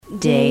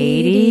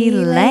Datey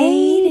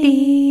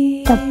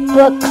Lady. The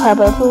book club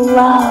of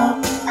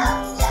love.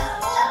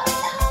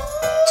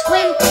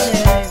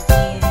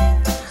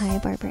 Hi,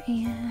 Barbara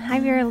Ann. Hi,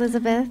 Vera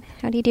Elizabeth.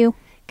 How do you do?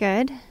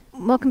 Good.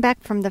 Welcome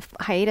back from the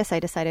hiatus I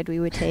decided we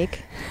would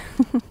take.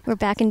 We're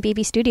back in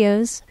BB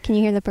Studios. Can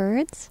you hear the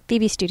birds?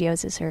 BB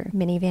Studios is her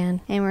minivan.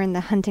 And we're in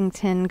the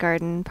Huntington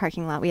Garden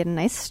parking lot. We had a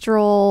nice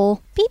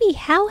stroll. BB,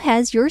 how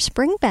has your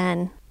spring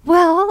been?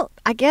 Well,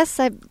 I guess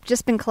I've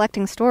just been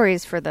collecting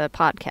stories for the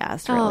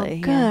podcast, really.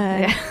 Oh,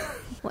 good. Yeah.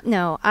 Well,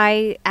 no,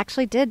 I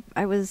actually did.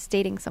 I was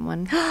dating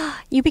someone.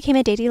 You became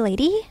a datey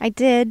lady? I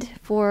did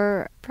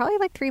for probably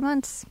like 3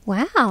 months.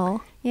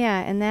 Wow. Yeah,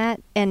 and that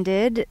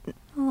ended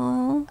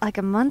Oh, like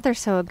a month or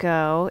so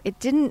ago. It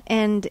didn't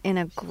end in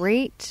a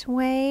great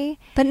way.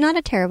 but not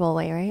a terrible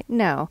way, right?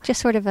 No. Just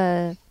sort of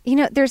a... You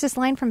know, there's this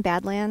line from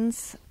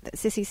Badlands,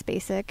 Sissy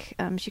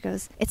Spacek. She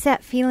goes, "It's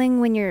that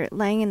feeling when you're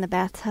laying in the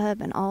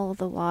bathtub and all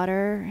the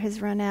water has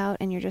run out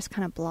and you're just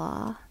kind of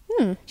blah."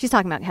 She's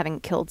talking about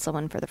having killed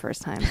someone for the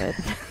first time, but...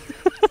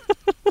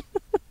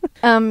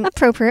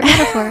 Appropriate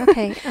metaphor.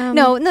 Okay.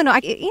 No.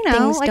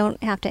 Things like,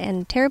 don't have to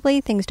end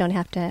terribly. Things don't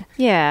have to...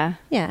 Yeah.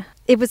 Yeah.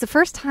 It was the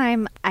first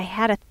time I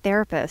had a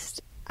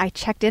therapist. I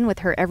checked in with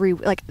her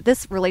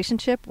this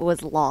relationship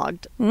was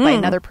logged by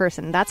another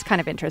person. That's kind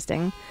of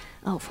interesting.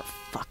 Oh, for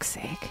fuck's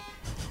sake.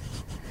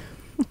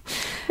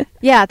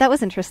 Yeah, that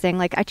was interesting.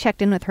 Like, I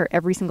checked in with her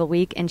every single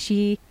week, and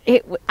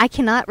I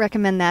cannot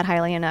recommend that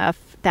highly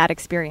enough, that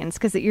experience,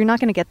 because you're not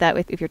going to get that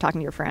if you're talking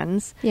to your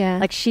friends. Yeah.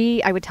 Like,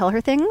 I would tell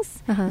her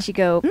things, and she'd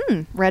go,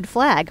 red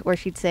flag, or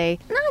she'd say,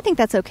 no, I think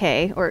that's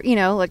okay, or,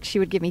 like, she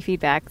would give me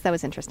feedback. That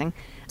was interesting.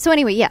 So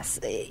anyway, yes,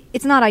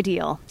 it's not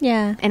ideal.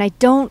 Yeah. And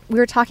we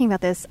were talking about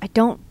this, I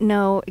don't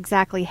know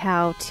exactly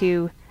how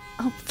to,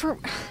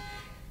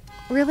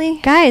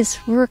 really? Guys,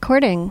 we're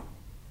recording.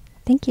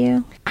 Thank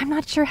you. I'm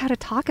not sure how to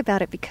talk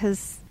about it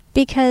because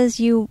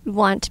you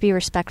want to be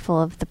respectful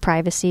of the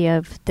privacy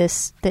of the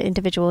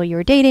individual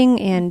you're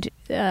dating, and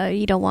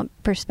you don't want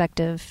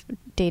prospective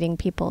dating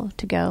people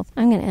to go,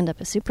 I'm going to end up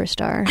a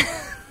superstar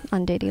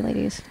on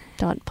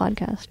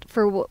dateyladies.podcast.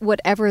 for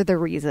whatever the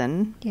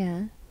reason,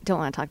 Yeah. don't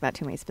want to talk about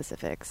too many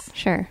specifics.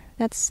 Sure.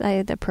 That's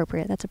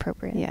appropriate. That's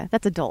appropriate. Yeah,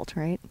 that's adult,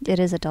 right? It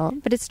is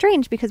adult. But it's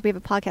strange because we have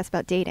a podcast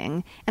about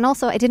dating. And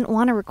also, I didn't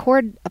want to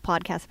record a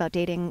podcast about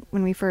dating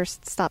when we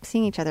first stopped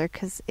seeing each other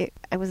because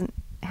I wasn't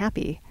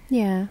happy.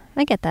 Yeah,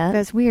 I get that. But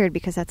it's weird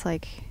because that's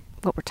like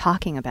what we're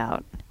talking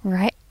about.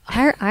 Right.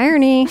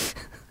 Irony.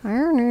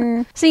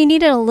 Irony. So you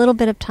needed a little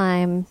bit of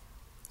time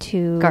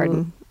to...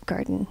 Garden.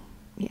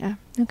 Yeah.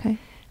 Okay.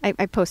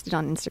 I posted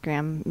on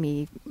Instagram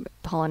me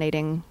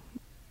pollinating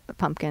a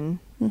pumpkin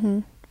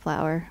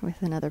flower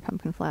with another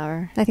pumpkin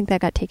flower. I think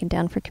that got taken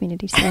down for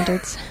community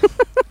standards.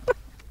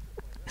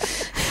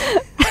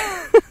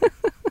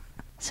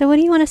 So what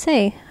do you want to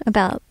say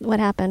about what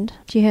happened?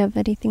 Do you have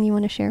anything you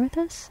want to share with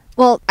us?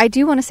 Well, I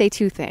do want to say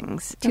two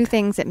things. Two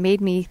things that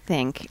made me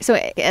think. So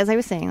as I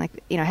was saying,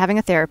 having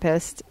a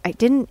therapist, I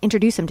didn't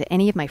introduce him to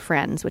any of my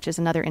friends, which is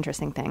another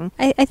interesting thing.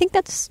 I think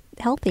that's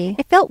healthy.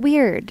 It felt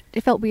weird.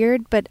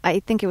 But I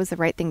think it was the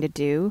right thing to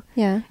do.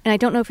 Yeah. And I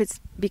don't know if it's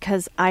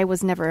because I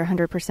was never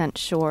 100%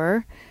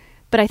 sure,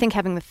 but I think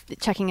having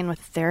checking in with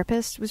a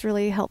therapist was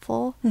really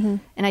helpful. And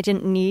I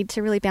didn't need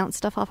to really bounce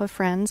stuff off of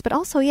friends. But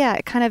also, yeah,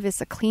 it kind of is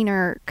a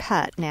cleaner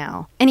cut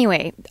now.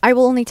 Anyway, I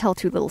will only tell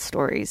two little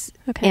stories.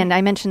 Okay. And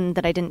I mentioned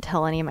that I didn't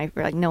tell any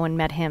of no one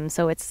met him.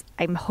 So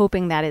I'm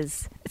hoping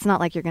it's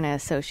not like you're going to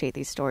associate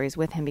these stories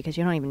with him because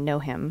you don't even know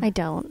him. I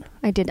don't.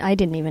 I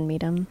didn't even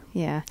meet him.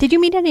 Yeah. Did you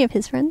meet any of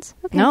his friends?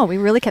 Okay. No, we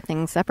really kept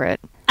things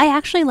separate. I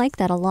actually like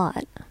that a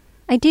lot.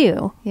 I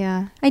do.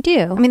 Yeah. I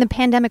do. I mean, the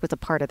pandemic was a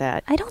part of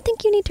that. I don't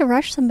think you need to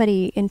rush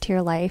somebody into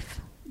your life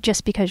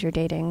just because you're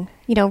dating,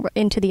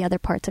 into the other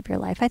parts of your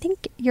life. I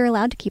think you're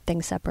allowed to keep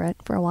things separate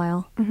for a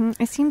while.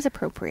 It seems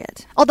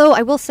appropriate. Although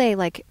I will say,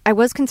 I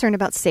was concerned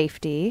about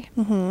safety,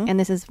 and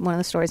this is one of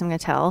the stories I'm going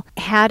to tell.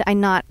 Had I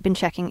not been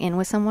checking in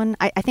with someone,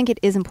 I think it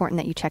is important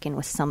that you check in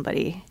with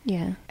somebody.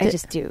 Yeah. I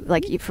just do,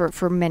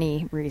 for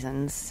many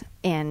reasons.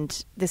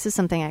 And this is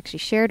something I actually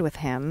shared with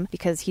him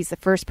because he's the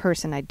first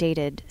person I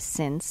dated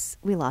since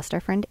we lost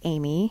our friend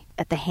Amy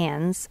at the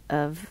hands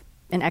of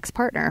an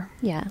ex-partner.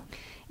 Yeah.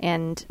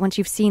 And once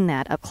you've seen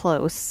that up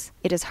close,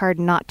 it is hard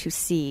not to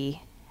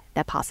see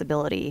that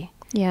possibility.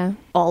 Yeah.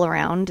 All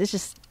around. It's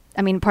just,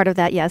 part of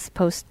that, yes,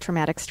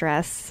 post-traumatic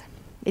stress.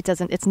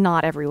 It's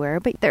not everywhere,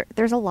 but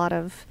there's a lot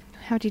of,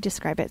 how do you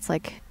describe it? It's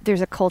like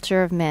there's a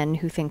culture of men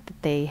who think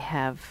that they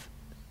have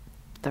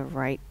the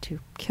right to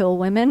kill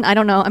women. I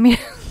don't know.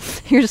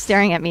 You're just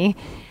staring at me.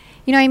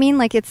 You know what I mean?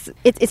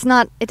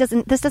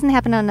 This doesn't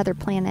happen on another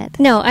planet.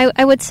 No,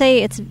 I would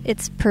say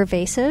it's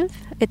pervasive.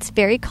 It's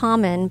very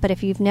common, but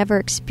if you've never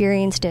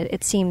experienced it,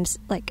 it seems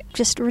like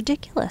just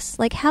ridiculous.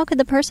 Like, how could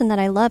the person that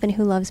I love and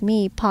who loves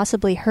me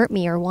possibly hurt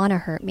me or want to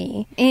hurt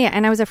me? Yeah,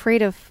 and I was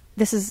afraid of,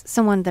 this is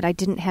someone that I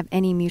didn't have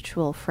any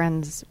mutual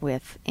friends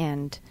with,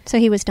 and... So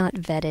he was not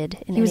vetted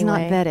in any way? He was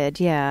not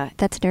vetted, yeah.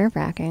 That's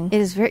nerve-wracking. It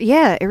is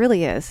it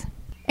really is.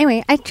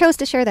 Anyway, I chose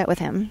to share that with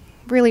him.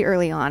 really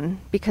early on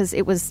because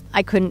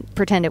I couldn't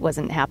pretend it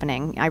wasn't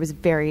happening. I was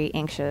very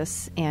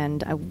anxious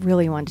and I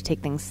really wanted to take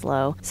things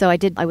slow. So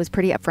I was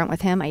pretty upfront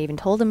with him. I even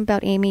told him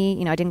about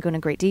Amy. I didn't go into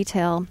great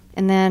detail.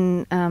 And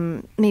then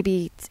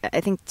maybe I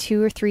think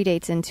 2 or 3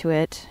 dates into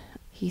it,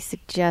 he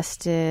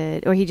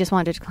suggested, or he just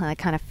wanted to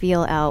kind of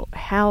feel out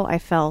how I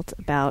felt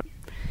about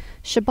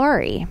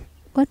shibari.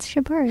 What's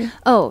shibari?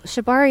 Oh,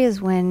 shibari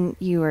is when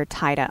you are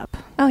tied up.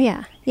 Oh,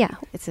 yeah. Yeah.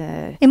 It's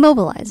a...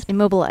 Immobilized.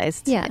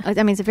 Yeah. I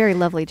mean, it's a very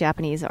lovely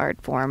Japanese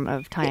art form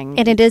of tying...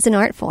 And it is an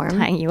art form.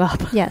 Tying you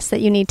up. Yes,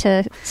 that you need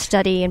to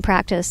study and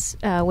practice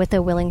with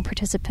a willing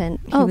participant.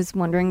 He was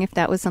wondering if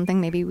that was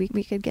something maybe we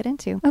could get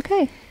into.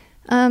 Okay.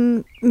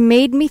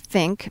 Made me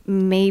think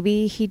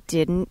maybe he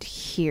didn't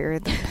hear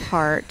the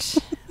part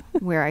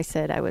where I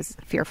said I was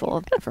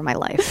fearful for my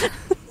life.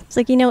 It's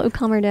like, what would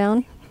calm her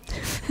down?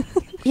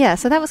 Yeah,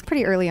 so that was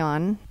pretty early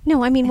on.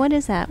 No, I mean, what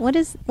is that?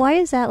 Why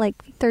is that like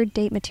third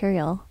date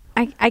material?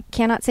 I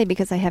cannot say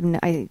because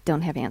I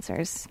don't have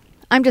answers.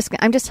 I'm just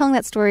telling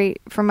that story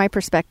from my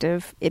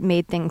perspective. It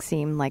made things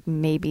seem like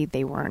maybe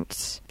they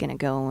weren't going to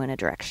go in a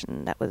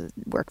direction that would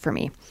work for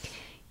me.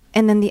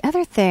 And then the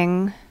other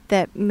thing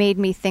that made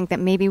me think that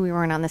maybe we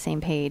weren't on the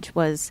same page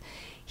was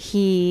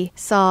he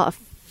saw a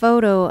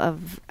photo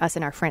of us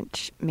in our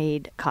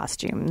French-made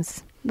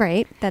costumes.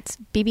 Right. That's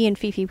Bibi and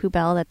Fifi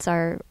Poubelle. That's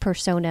our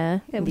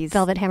persona.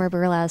 Velvet Hammer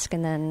Burlesque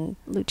and then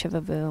Lucha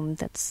Vavoom.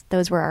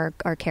 Those were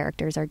our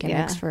characters, our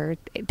gimmicks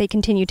they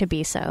continue to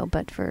be so,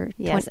 but for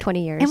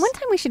 20 years. And one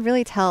time we should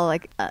really tell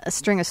like a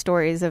string of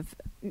stories of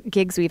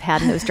gigs we've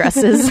had in those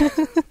dresses.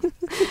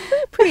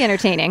 Pretty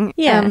entertaining.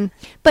 Yeah.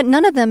 But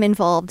none of them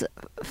involved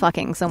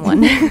fucking someone.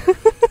 That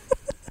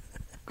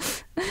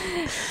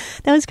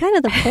was kind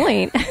of the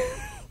point.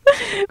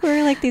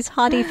 We're like these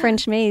haughty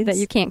French maids that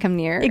you can't come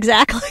near.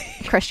 Exactly.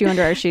 Crush you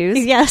under our shoes.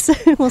 Yes.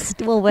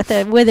 We'll with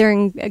a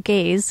withering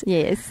gaze.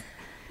 Yes.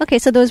 Okay,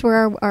 so those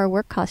were our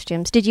work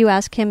costumes. Did you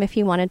ask him if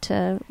he wanted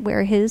to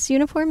wear his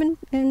uniform?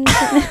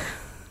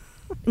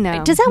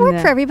 No. Does that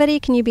work for everybody?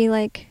 Can you be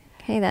like,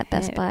 hey, that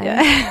Best Buy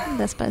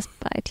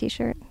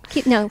T-shirt?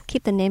 Keep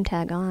the name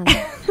tag on.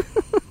 That's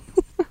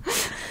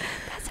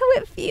how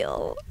it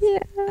feels. Yeah.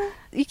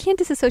 You can't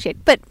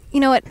disassociate. But you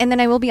know what? And then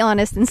I will be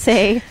honest and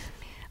say,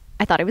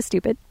 I thought it was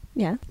stupid.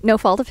 Yeah. No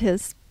fault of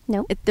his.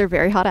 No. They're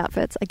very hot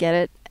outfits. I get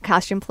it.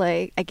 Costume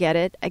play. I get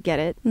it.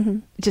 Mm-hmm.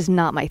 Just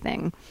not my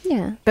thing.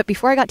 Yeah. But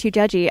before I got too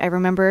judgy, I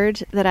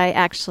remembered that I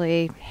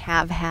actually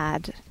have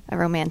had a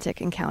romantic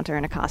encounter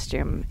in a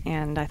costume,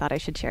 and I thought I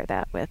should share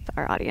that with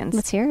our audience.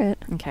 Let's hear it.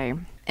 Okay.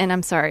 And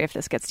I'm sorry if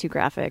this gets too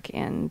graphic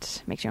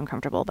and makes you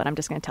uncomfortable, but I'm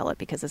just going to tell it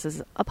because this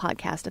is a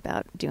podcast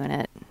about doing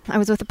it. I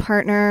was with a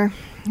partner.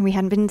 We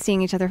hadn't been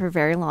seeing each other for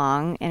very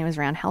long, and it was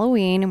around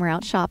Halloween, and we're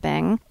out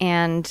shopping,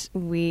 and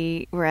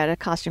we were at a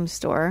costume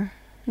store,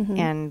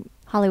 and...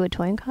 Hollywood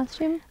Toy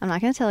costume? I'm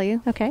not going to tell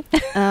you. Okay.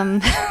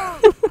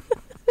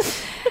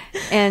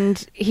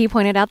 And he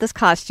pointed out this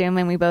costume,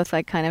 and we both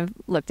like kind of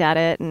looked at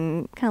it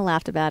and kind of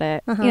laughed about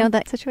it. You know,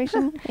 that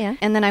situation? Yeah.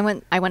 And then I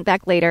went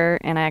back later,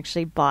 and I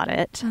actually bought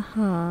it.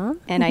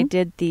 And I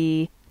did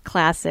the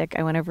classic.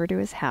 I went over to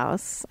his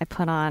house. I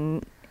put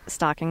on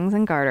stockings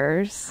and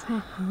garters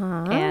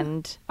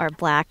and our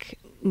black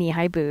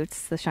knee-high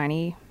boots, the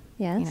shiny,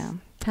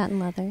 patent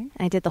leather.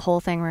 I did the whole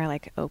thing where I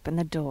like open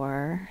the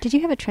door. Did you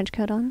have a trench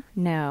coat on?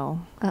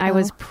 No. I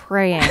was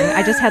praying.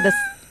 I just had this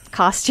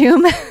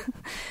costume.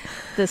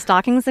 The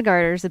stockings, the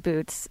garters, the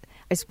boots.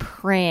 I was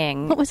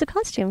praying. What was the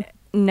costume?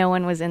 No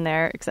one was in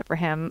there except for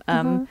him.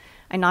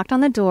 I knocked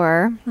on the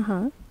door.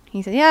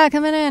 He said, yeah,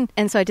 coming in.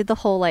 And so I did the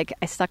whole, like,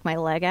 I stuck my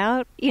leg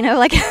out. You know,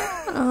 like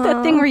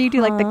that thing where you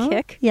do, like, the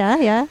kick. Yeah,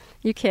 yeah.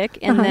 You kick,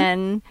 and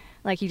then,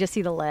 like, you just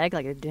see the leg,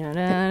 like,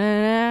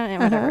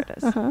 and whatever it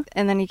is.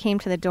 And then he came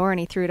to the door, and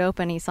he threw it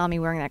open. He saw me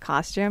wearing that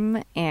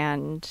costume,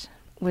 and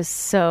was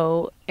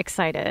so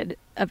excited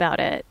about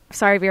it.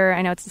 Sorry, Vera,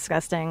 I know it's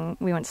disgusting.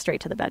 We went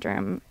straight to the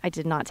bedroom. I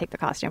did not take the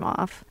costume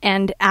off.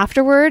 And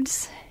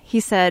afterwards, he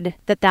said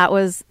that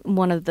was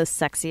one of the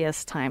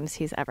sexiest times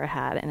he's ever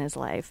had in his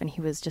life. And he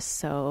was just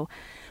so...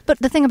 But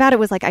the thing about it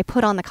was, like, I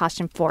put on the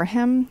costume for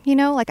him, you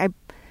know? Like, I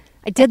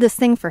did this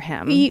thing for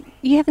him. You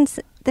haven't...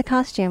 The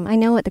costume. I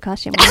know what the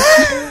costume was.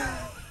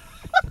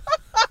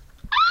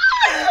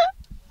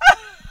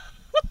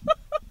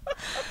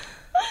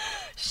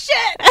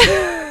 Shit!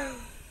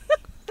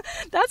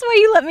 That's why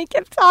you let me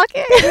keep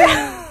talking. Do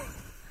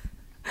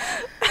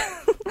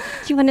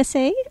you want to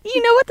say?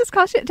 You know what this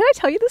costume... Did I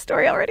tell you the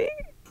story already?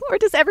 Or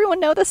does everyone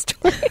know the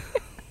story?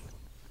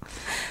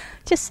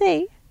 Just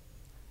say.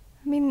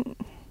 I mean,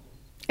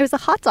 it was a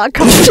hot dog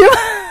costume.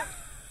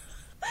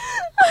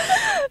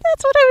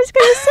 That's what I was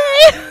going to say.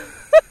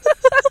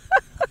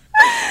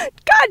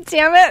 God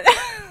damn it.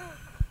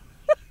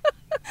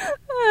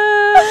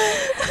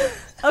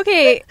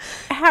 Okay,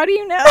 how do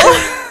you know?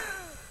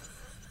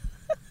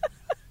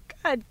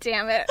 God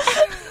damn it.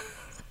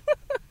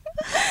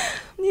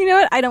 You know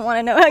what? I don't want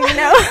to know how you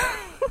know.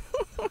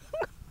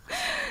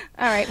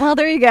 All right, well,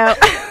 there you go.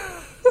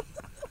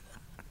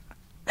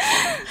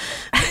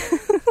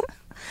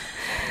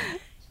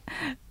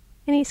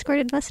 Honey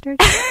squirted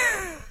mustard.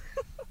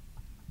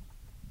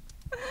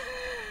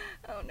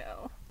 Oh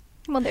no.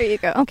 Well, there you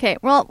go. Okay,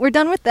 well, we're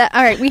done with that.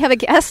 All right, we have a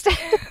guest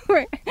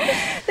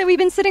that we've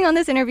been sitting on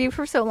this interview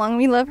for so long.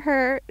 We love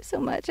her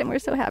so much, and we're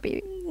so happy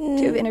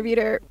to have interviewed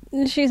her.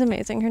 She's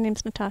amazing. Her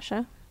name's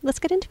Natasha. Let's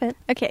get into it.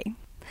 Okay.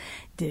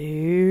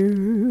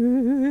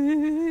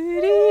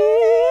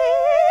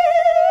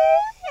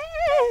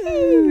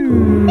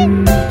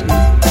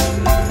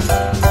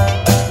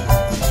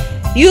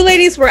 You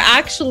ladies were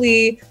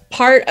actually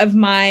part of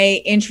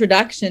my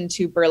introduction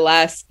to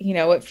burlesque. You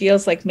know, it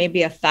feels like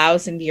maybe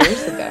 1,000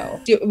 years ago.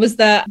 It was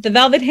the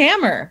Velvet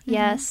Hammer.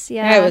 Yes,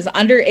 yeah. I was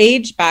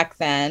underage back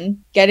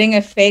then, getting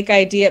a fake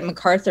ID at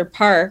MacArthur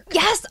Park.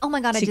 Yes! Oh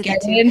my God, I did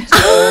that too.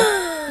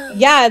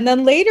 Yeah, and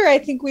then later I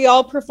think we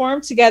all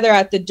performed together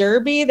at the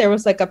Derby. There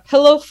was like a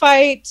pillow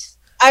fight.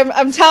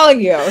 I'm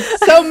telling you,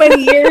 so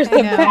many years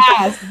have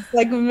passed. It's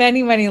like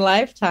many, many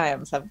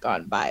lifetimes have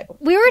gone by.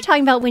 We were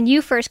talking about when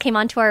you first came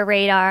onto our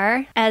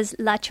radar as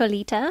La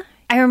Cholita.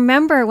 I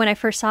remember when I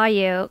first saw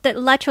you, that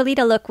La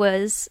Cholita look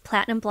was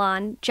platinum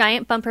blonde,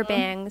 giant bumper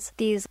bangs,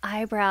 these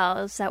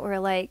eyebrows that were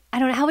like, I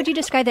don't know, how would you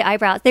describe the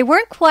eyebrows? They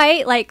weren't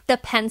quite like the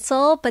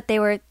pencil, but they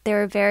were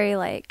very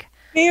like...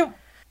 They're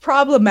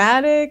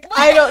problematic.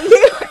 I don't...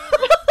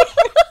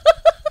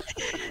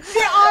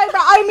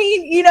 I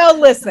mean, you know,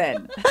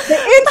 listen,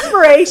 the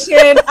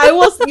inspiration,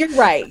 you're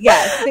right.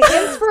 Yes.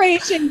 The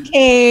inspiration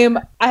came,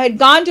 I had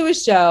gone to a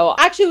show.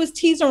 Actually, it was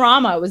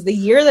Teaserama. It was the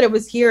year that it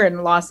was here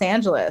in Los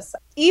Angeles.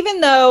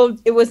 Even though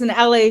it was an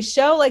LA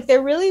show, like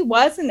there really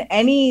wasn't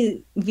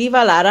any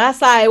Viva la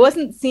Raza. I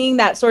wasn't seeing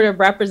that sort of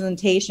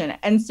representation.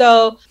 And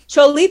so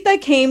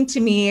Cholita came to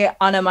me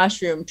on a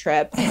mushroom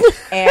trip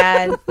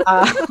and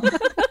as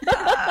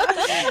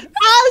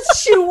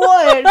she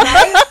would,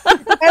 right?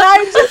 And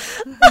I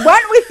just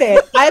went with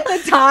it. At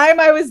the time,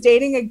 I was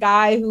dating a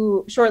guy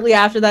who shortly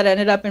after that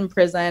ended up in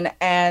prison.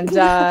 And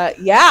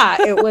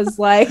it was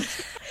like...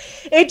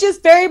 It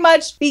just very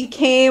much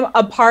became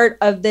a part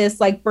of this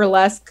like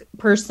burlesque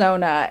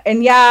persona.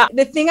 And yeah,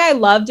 the thing I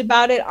loved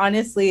about it,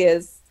 honestly,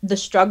 is the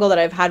struggle that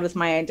I've had with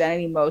my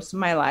identity most of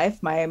my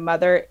life. My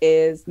mother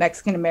is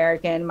Mexican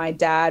American. My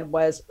dad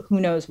was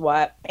who knows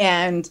what.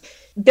 And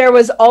there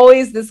was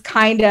always this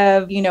kind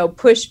of, you know,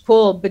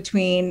 push-pull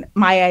between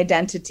my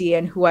identity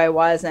and who I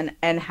was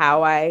and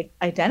how I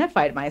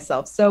identified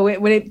myself. So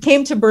when it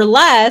came to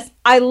burlesque,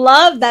 I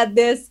love that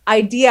this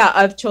idea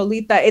of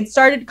Cholita, it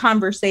started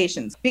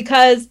conversations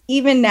because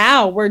even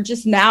now, we're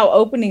just now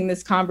opening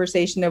this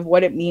conversation of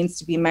what it means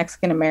to be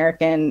Mexican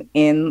American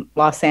in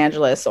Los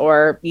Angeles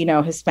or, you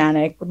know,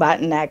 Hispanic,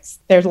 Latinx.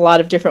 There's a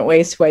lot of different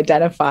ways to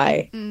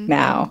identify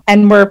now.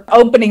 And we're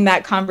opening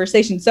that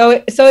conversation.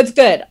 So it's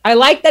good. I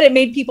like that it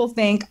made people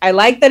think. I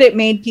like that it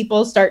made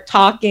people start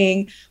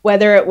talking,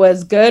 whether it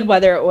was good,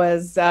 whether it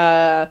was,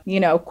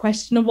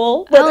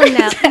 questionable. Oh,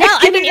 no.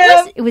 I mean,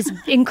 it was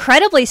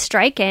incredibly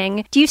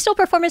striking. Do you still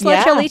perform as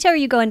La Cholita or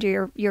you go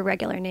under your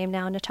regular name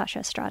now, Natasha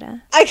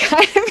Estrada? I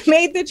kind of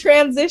made the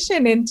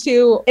transition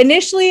into,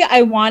 initially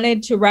I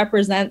wanted to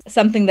represent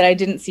something that I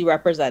didn't see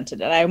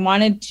represented. And I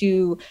wanted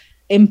to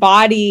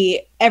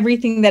embody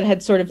everything that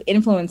had sort of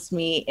influenced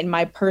me in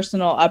my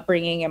personal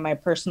upbringing and my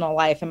personal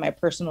life and my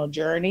personal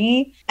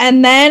journey.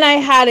 And then I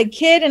had a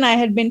kid and I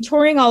had been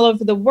touring all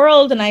over the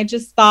world. And I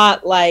just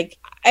thought like,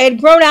 I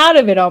had grown out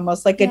of it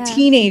almost like a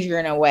teenager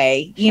in a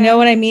way. You know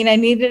what I mean? I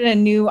needed a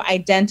new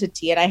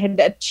identity and I had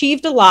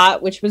achieved a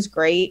lot, which was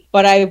great,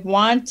 but I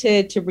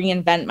wanted to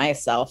reinvent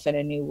myself in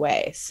a new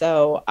way.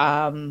 So,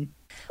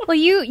 well,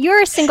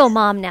 you're a single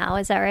mom now,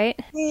 is that right?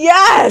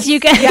 Yes. You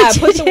can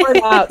put the word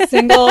out.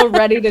 Single,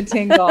 ready to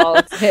tingle.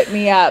 Hit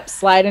me up.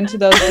 Slide into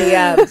those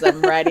DMs.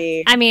 I'm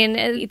ready. I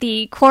mean,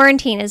 the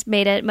quarantine has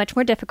made it much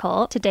more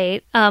difficult to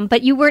date.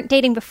 But you weren't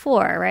dating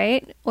before,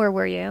 right? Or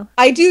were you?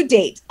 I do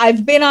date.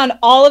 I've been on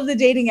all of the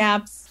dating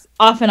apps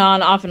off and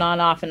on, off and on,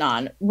 off and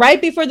on.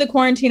 Right before the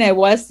quarantine, I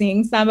was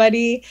seeing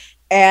somebody.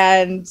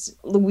 And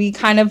we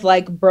kind of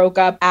like broke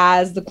up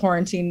as the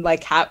quarantine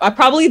like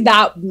probably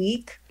that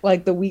week,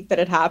 like the week that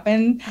it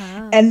happened.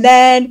 Oh. And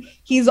then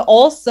he's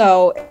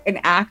also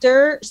an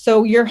actor.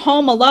 So you're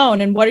home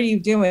alone. And what are you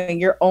doing?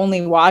 You're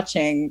only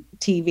watching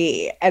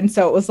TV. And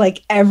so it was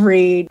like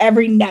every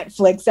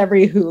Netflix,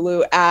 every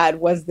Hulu ad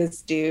was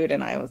this dude.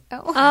 And I was,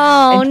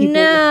 oh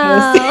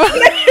no.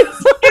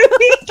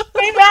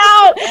 Came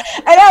out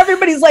and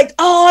everybody's like,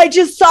 oh, I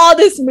just saw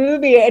this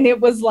movie. And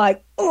it was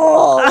like,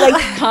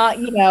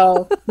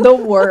 the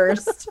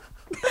worst.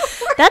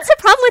 That's the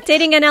problem with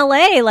dating in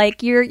LA.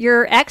 Like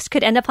your ex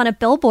could end up on a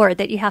billboard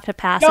that you have to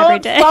pass every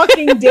day. Don't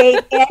fucking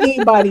date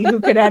anybody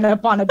who could end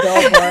up on a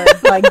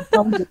billboard. Like,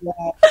 don't do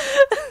that.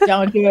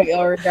 Don't do it.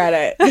 You'll regret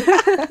it.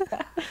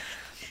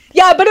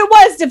 Yeah, but it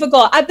was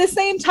difficult. At the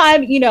same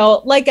time,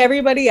 like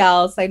everybody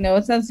else, I know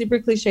it sounds super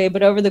cliche,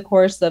 but over the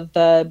course of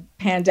the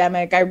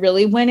pandemic, I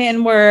really went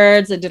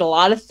inwards. I did a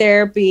lot of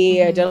therapy.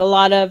 Mm-hmm. I did a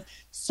lot of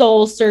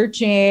soul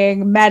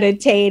searching,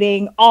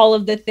 meditating, all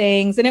of the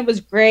things. And it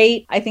was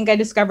great. I think I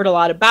discovered a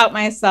lot about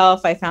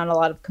myself. I found a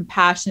lot of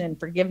compassion and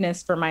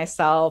forgiveness for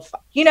myself.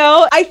 you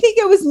know, I think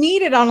it was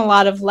needed on a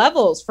lot of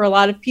levels for a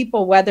lot of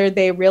people, whether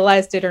they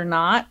realized it or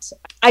not.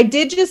 I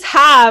did just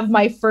have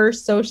my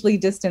first socially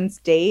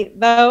distanced date,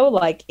 though,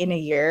 like in a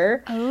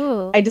year.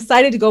 Oh. I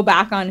decided to go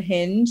back on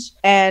Hinge,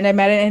 and I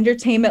met an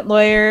entertainment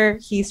lawyer.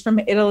 He's from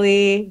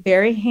Italy,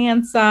 very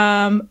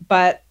handsome,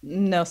 but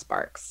no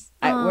sparks.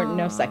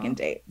 No second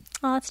date.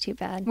 Oh, that's too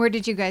bad. Where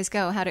did you guys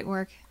go? How'd it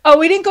work? Oh,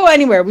 we didn't go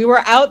anywhere. We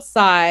were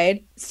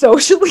outside,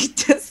 socially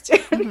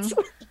distanced,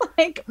 with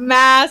like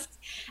masks.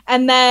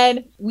 And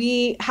then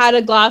we had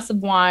a glass of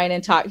wine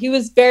and talked. He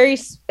was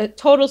a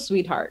total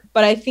sweetheart,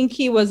 but I think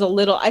I was a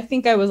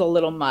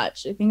little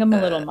much. I think I'm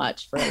a little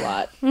much for a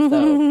lot.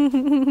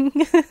 So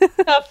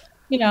tough,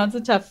 it's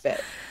a tough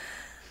fit.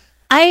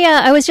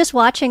 I was just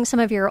watching some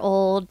of your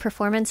old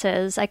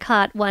performances. I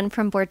caught one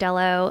from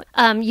Bordello.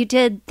 You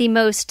did the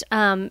most,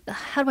 how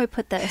do I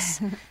put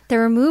this? The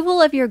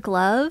removal of your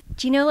glove.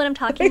 Do you know what I'm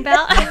talking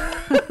about?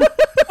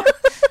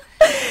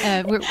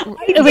 It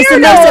was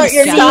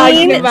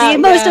the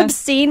most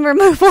obscene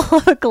removal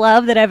of a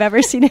glove that I've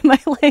ever seen in my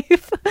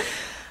life.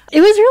 It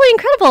was really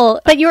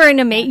incredible. But you're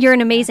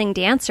an amazing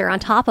dancer on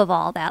top of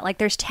all that. Like,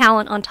 there's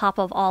talent on top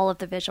of all of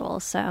the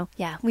visuals. So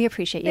yeah, we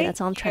appreciate you.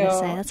 That's all I'm trying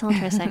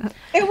to say.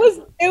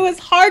 It was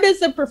hard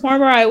as a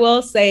performer, I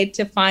will say,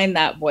 to find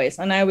that voice.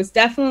 And I was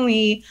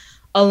definitely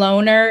a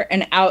loner,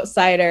 an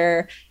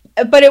outsider,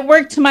 but it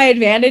worked to my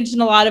advantage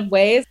in a lot of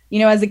ways. You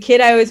know, as a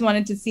kid, I always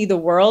wanted to see the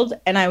world,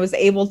 and I was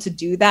able to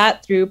do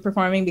that through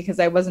performing because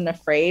I wasn't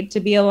afraid to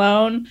be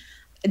alone.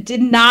 I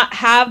did not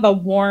have a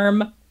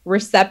warm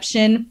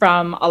reception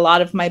from a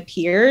lot of my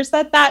peers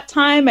at that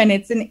time. And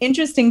it's an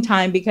interesting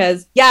time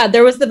because, yeah,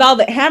 there was the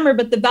Velvet Hammer,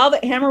 but the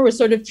Velvet Hammer was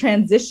sort of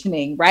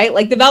transitioning, right?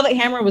 Like the Velvet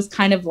Hammer was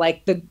kind of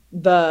like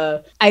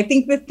I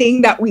think the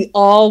thing that we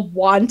all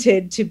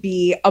wanted to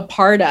be a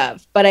part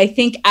of. But I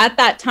think at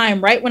that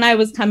time, right when I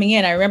was coming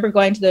in, I remember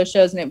going to those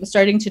shows and it was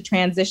starting to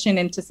transition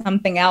into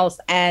something else.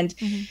 And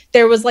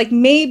there was like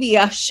maybe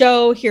a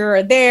show here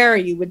or there,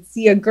 you would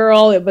see a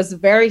girl. It was a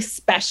very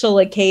special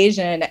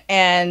occasion.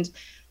 And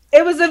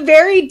it was a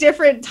very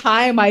different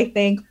time, I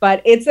think,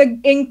 but it's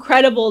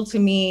incredible to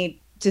me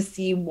to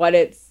see what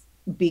it's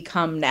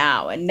become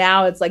now. And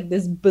now it's like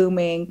this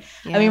booming.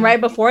 Yeah. I mean,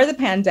 right before the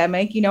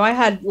pandemic, I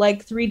had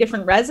like 3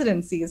 different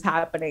residencies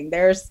happening.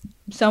 There's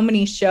so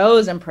many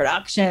shows and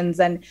productions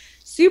and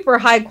super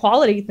high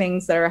quality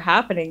things that are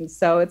happening.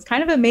 So it's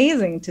kind of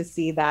amazing to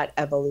see that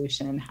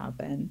evolution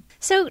happen.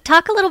 So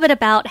talk a little bit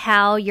about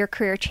how your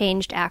career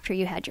changed after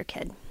you had your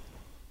kid.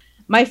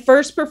 My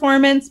first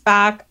performance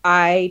back,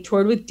 I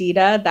toured with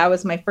Dita. That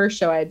was my first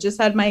show. I had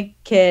just had my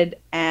kid,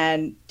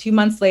 and 2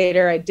 months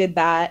later, I did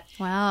that.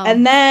 Wow.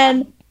 And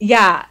then,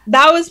 yeah,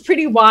 that was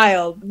pretty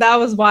wild. That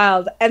was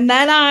wild. And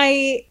then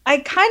I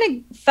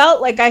kind of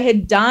felt like I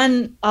had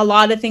done a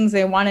lot of things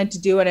I wanted to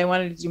do, and I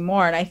wanted to do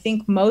more. And I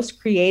think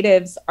most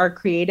creatives are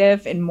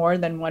creative in more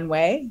than one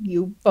way.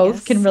 You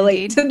both can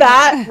relate to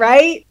that,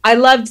 right? I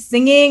loved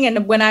singing,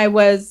 and when I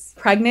was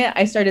pregnant,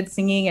 I started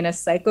singing in a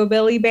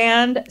psychobilly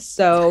band.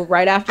 So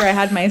right after I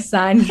had my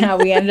son,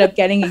 we ended up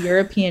getting a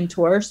European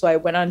tour. So I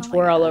went on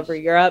tour all over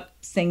Europe,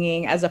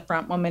 singing as a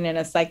front woman in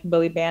a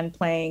psychobilly band,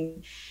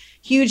 playing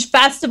huge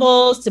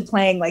festivals to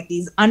playing like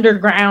these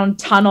underground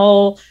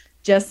tunnel,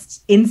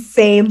 just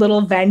insane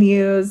little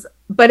venues.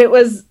 But it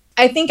was,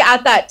 I think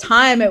at that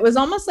time, it was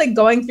almost like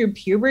going through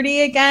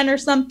puberty again or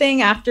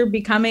something. After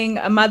becoming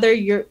a mother,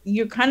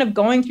 you're kind of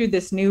going through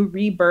this new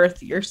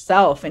rebirth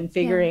yourself and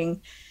figuring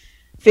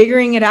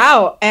it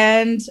out.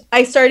 And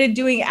I started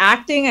doing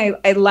acting.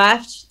 I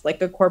left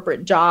like a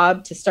corporate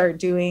job to start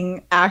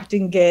doing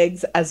acting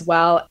gigs as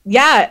well.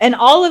 Yeah. And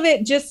all of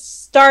it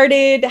just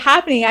started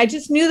happening. I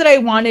just knew that I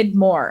wanted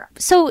more.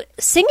 So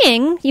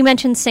singing, you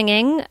mentioned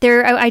singing.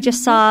 I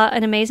just saw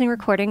an amazing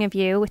recording of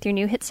you with your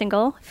new hit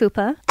single,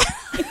 Fupa.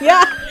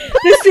 Yeah,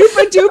 the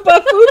super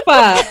duper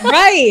fupa.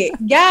 Right.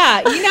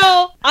 Yeah.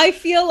 I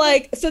feel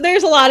like, so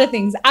there's a lot of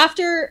things.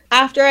 After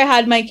I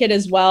had my kid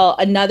as well,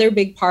 another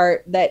big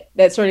part that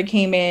sort of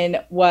came in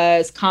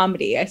was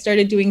comedy. I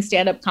started doing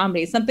stand-up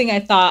comedy, something I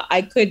thought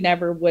I would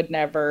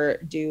never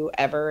do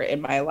ever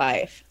in my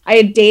life. I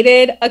had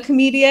dated a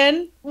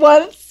comedian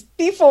once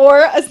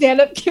before, a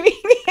stand-up comedian.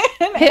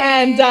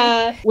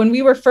 And when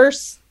we were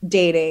first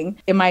dating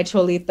in my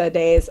Cholita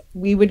days,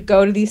 we would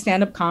go to these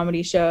stand-up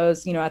comedy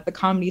shows, at the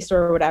Comedy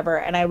Store or whatever,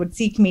 and I would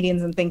see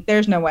comedians and think,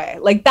 there's no way.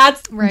 Like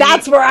that's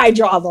where I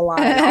draw the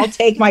line. I'll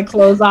take my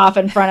clothes off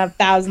in front of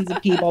thousands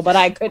of people, but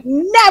I could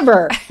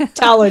never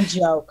tell a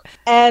joke.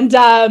 And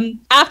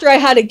after I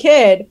had a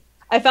kid,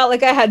 I felt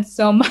like I had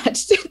so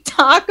much to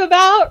talk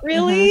about,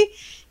 really.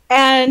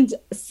 And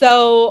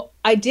so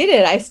I did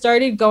it. I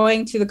started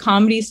going to the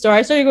Comedy Store.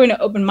 I started going to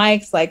open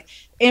mics like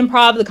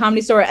Improv, the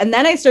Comedy Store. And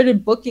then I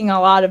started booking a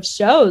lot of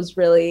shows,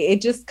 really.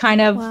 It just kind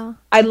of,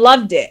 I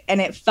loved it.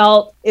 And it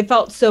felt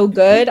so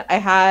good.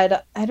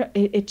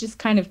 It just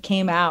kind of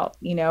came out,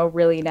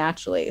 really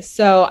naturally.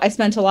 So I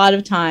spent a lot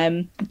of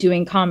time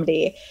doing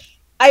comedy.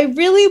 I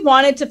really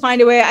wanted to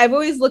find a way. I've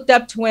always looked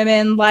up to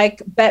women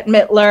like Bette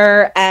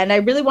Midler, and I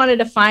really wanted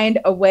to find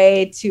a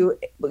way to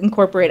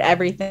incorporate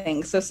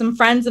everything. So some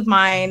friends of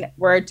mine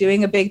were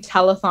doing a big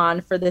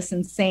telethon for this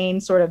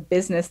insane sort of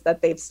business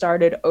that they've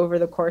started over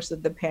the course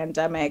of the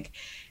pandemic.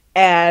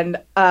 And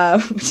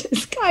which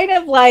is kind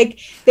of like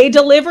they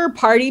deliver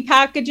party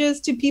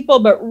packages to people,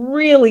 but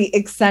really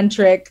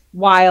eccentric,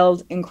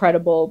 wild,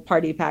 incredible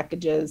party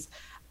packages.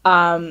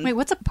 Wait,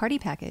 what's a party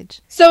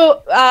package?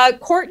 So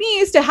Courtney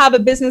used to have a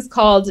business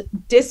called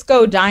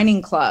Disco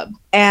Dining Club.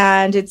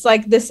 And it's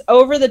like this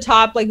over the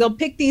top, like they'll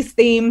pick these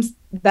themes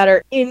that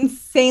are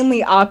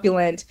insanely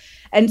opulent.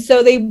 And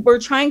so they were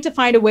trying to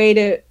find a way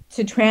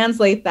to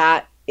translate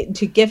that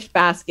into gift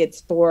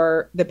baskets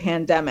for the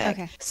pandemic.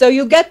 Okay. So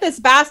you'll get this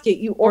basket,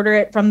 you order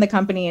it from the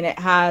company, and it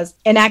has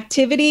an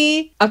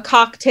activity, a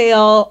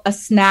cocktail, a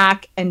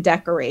snack, and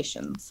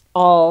decorations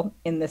all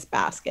in this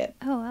basket.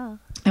 Oh, wow.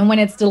 And when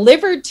it's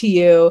delivered to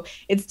you,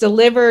 it's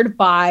delivered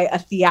by a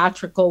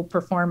theatrical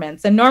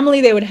performance. And normally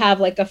they would have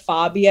like a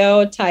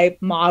Fabio type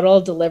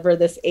model deliver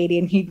this 80,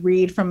 and he'd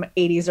read from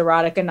 80s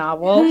erotica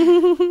novel,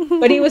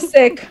 but he was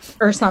sick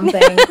or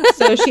something.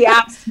 So she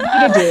asked me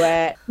to do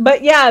it.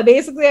 But yeah,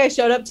 basically I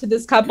showed up to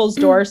this couple's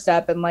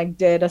doorstep and like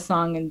did a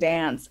song and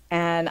dance,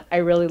 and I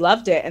really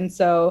loved it. And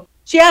so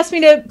she asked me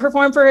to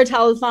perform for her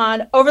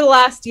telethon. Over the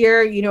last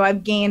year, you know,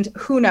 I've gained,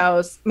 who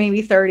knows,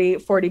 maybe 30,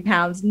 40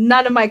 pounds.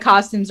 None of my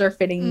costumes are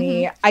fitting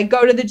me. I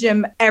go to the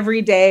gym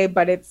every day,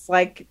 but it's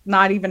like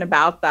not even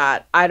about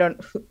that.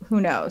 Who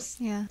knows?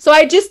 Yeah. So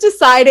I just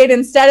decided,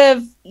 instead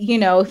of, you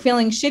know,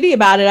 feeling shitty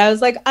about it, I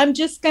was like, I'm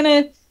just going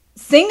to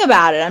sing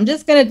about it. I'm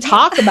just going to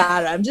talk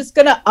about it. I'm just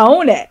going to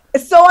own it.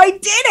 So I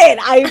did it.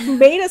 I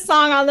made a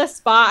song on the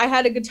spot. I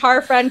had a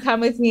guitar friend come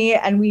with me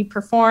and we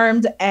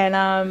performed,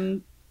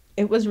 and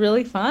it was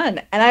really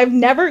fun. And I've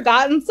never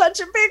gotten such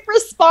a big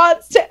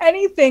response to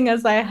anything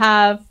as I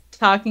have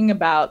talking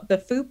about the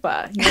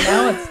fupa. You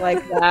know, it's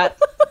like that.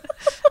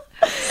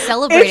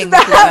 Celebrating It's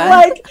that the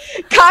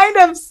like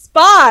kind of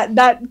spot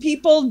that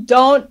people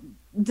don't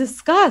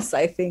discuss,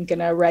 I think, in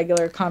a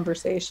regular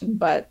conversation.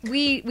 But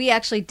We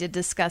actually did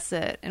discuss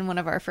it in one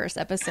of our first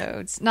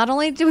episodes. Not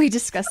only did we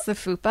discuss the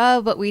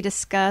fupa, but we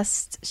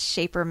discussed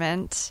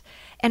Shapermint.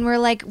 And we're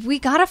like, we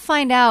got to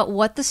find out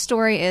what the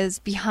story is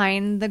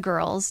behind the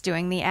girls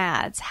doing the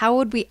ads. How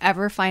would we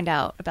ever find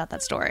out about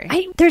that story?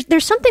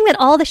 There's something that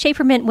all the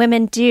Shapermint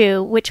women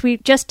do, which we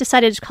just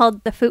decided is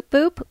called the Foop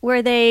Boop,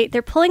 where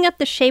they're pulling up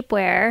the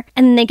shapewear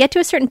and they get to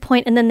a certain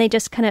point and then they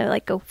just kind of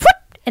like go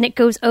whoop, and it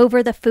goes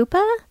over the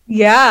fupa.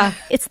 yeah,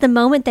 It's the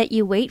moment that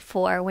you wait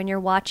for when you're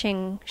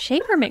watching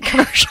Shapermint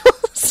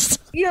commercials.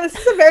 you know, this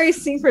is a very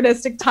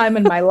synchronistic time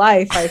in my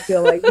life, I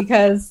feel like,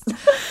 because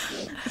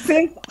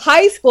since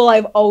high school,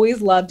 I've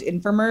always loved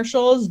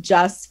infomercials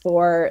just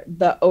for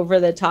the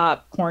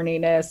over-the-top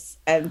corniness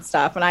and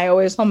stuff. And I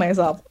always told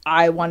myself,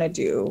 I want to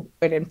do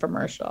an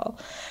infomercial.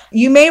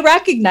 You may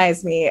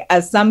recognize me,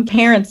 as some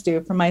parents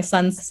do from my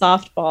son's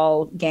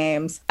softball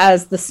games,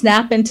 as the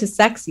snap into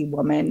sexy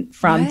woman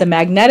from The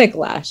Magnetic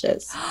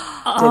Lashes. Did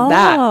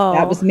that.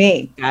 That was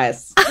me,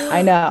 guys.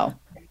 I know.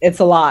 It's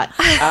a lot.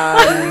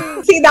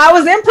 See, that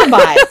was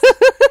improvised.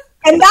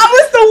 And that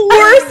was the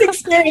worst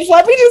experience.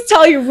 Let me just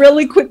tell you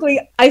really quickly.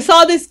 I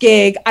saw this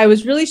gig. I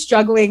was really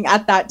struggling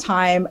at that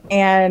time.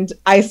 And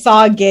I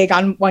saw a gig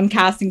on one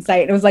casting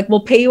site. And it was like, we'll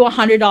pay you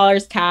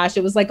 $100 cash.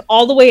 It was like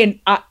all the way in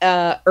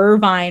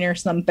Irvine or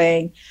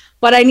something.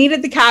 But I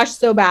needed the cash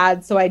so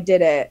bad, so I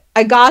did it.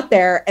 I got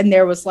there and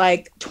there was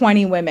like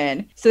 20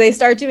 women. So they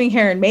start doing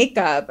hair and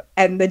makeup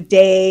and the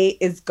day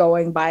is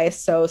going by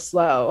so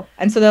slow.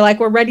 And so they're like,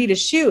 we're ready to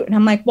shoot. And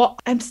I'm like, well,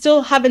 I'm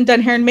still haven't done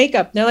hair and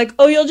makeup. And they're like,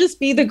 oh, you'll just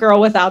be the girl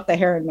without the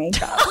hair and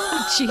makeup.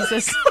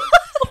 Jesus.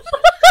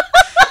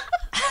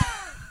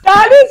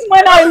 That is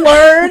when I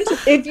learned,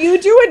 if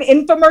you do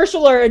an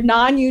infomercial or a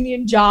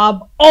non-union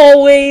job,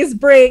 always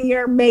bring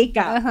your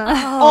makeup.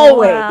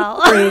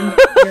 Always bring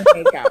your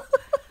makeup.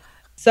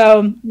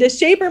 So the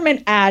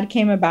Shapermint ad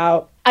came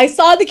about. I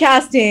saw the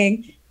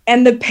casting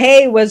and the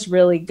pay was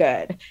really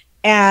good.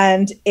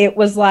 And it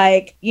was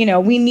like, you know,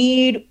 we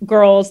need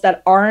girls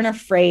that aren't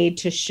afraid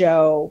to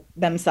show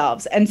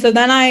themselves. And so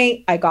then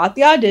I got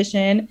the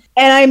audition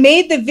and I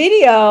made the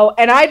video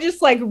and I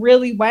just like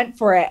really went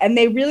for it. And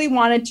they really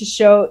wanted to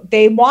show,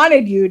 they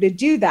wanted you to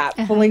do that,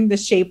 pulling the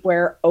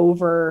shapewear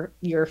over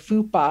your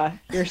fupa,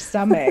 your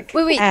stomach.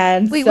 Wait,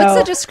 so, what's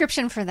the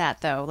description for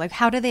that though? Like,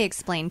 how do they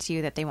explain to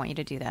you that they want you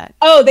to do that?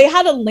 Oh, they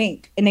had a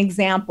link, an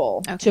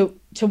example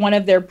to one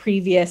of their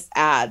previous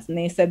ads. And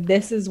they said,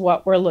 this is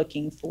what we're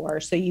looking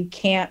for. So you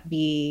can't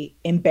be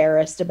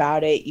embarrassed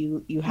about it.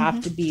 You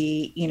have to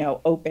be, you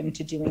know, open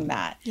to doing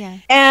that. Yeah.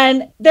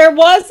 And there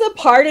was a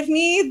part of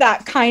me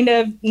that kind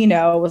of, you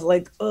know, was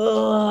like,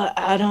 oh,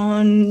 I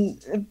don't.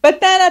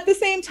 But then at the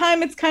same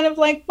time, it's kind of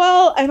like,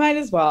 well, I might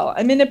as well.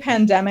 I'm in a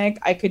pandemic.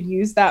 I could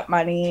use that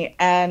money.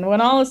 And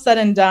when all is said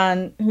and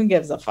done, who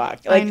gives a fuck?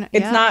 Like,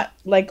 it's not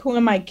like, who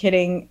am I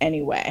kidding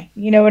anyway?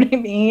 You know what I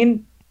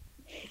mean?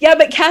 Yeah,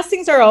 but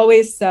castings are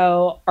always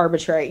so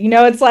arbitrary. You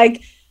know, it's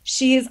like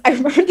I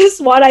remember this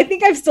one, I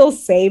think I've still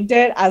saved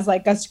it as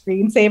like a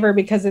screensaver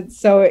because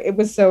it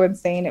was so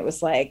insane. It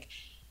was like,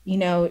 you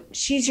know,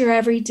 she's your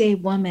everyday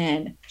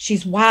woman.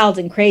 She's wild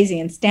and crazy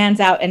and stands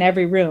out in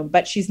every room,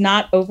 but she's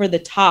not over the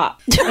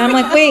top. And I'm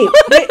like, wait,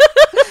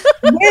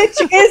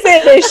 which is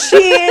it? Is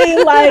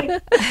she like,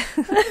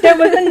 there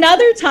was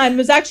another time, it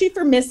was actually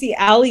for Missy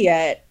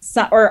Elliott,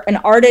 or an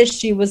artist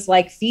she was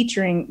like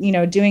featuring, you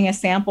know, doing a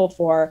sample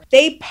for.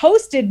 They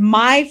posted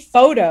my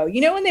photo. You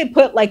know, when they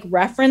put like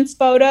reference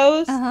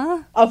photos,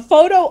 a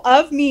photo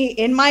of me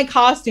in my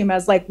costume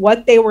as like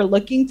what they were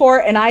looking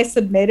for. And I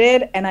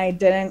submitted and I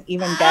didn't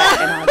even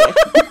get an audition.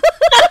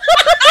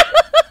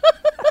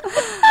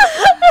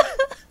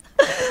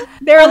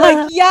 They're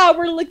like, yeah,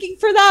 we're looking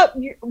for that,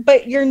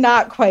 but you're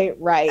not quite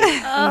right.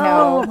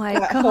 Oh my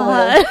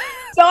God.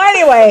 So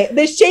anyway,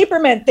 the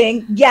Shapermint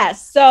thing,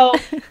 yes. So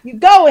you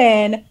go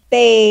in,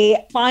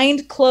 they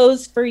find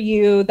clothes for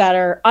you that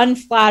are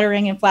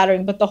unflattering and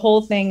flattering, but the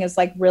whole thing is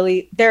like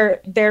really,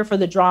 they're there for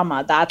the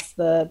drama. That's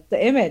the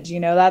image, you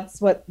know, that's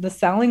what the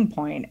selling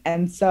point.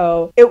 And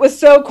so it was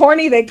so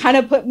corny. They kind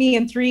of put me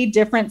in 3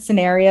 different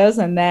scenarios,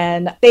 and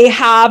then they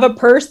have a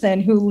person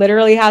who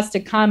literally has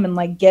to come and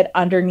like get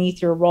underneath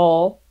your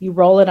roll. You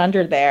roll it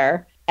under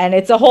there. And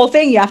it's a whole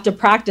thing. You have to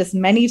practice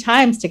many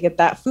times to get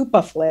that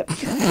fupa flip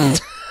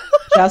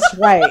just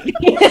right.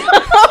 You know?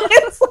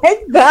 It's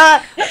like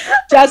that.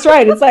 Just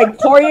right. It's like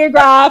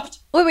choreographed.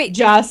 Wait.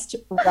 Just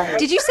right.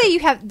 Did you say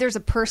there's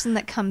a person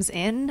that comes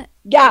in?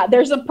 Yeah,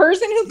 there's a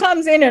person who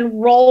comes in and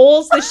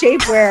rolls the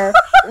shapewear.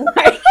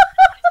 Right.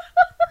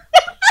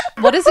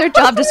 What is their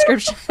job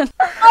description?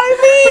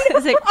 I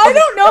mean, I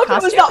don't know if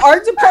it was the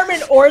art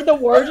department or the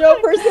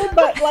wardrobe person,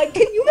 but like,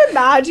 can you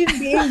imagine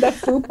being the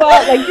fupa?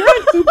 Like, you're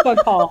on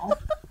fupa call.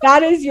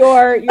 That is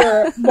you're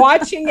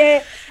watching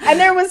it. And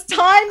there was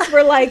times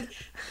where like,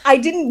 I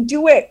didn't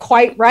do it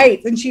quite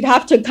right, and she'd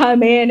have to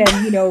come in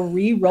and, you know,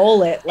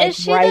 re-roll it like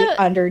right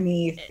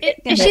underneath.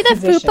 Is she the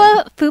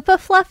fupa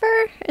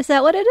fluffer? Is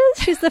that what it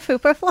is? She's the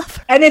fupa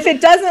fluffer. And if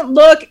it doesn't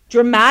look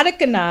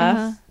dramatic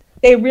enough,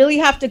 they really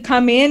have to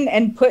come in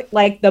and put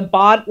like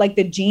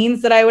the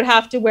jeans that I would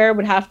have to wear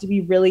would have to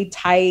be really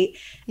tight.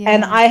 Yeah.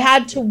 And I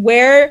had to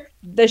wear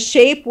the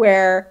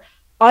shapewear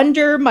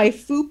under my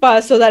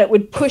fupa so that it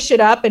would push it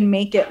up and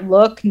make it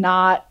look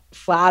not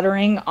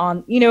flattering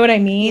on, you know what I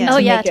mean? Yeah. Oh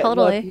yeah,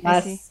 totally.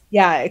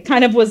 Yeah, it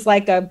kind of was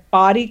like a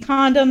body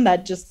condom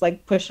that just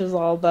like pushes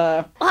all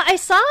the... Well, I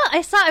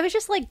was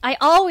just like, I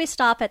always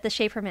stop at the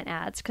Shapermint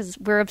ads because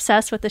we're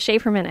obsessed with the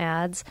Shapermint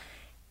ads.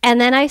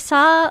 And then I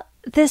saw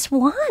this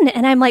one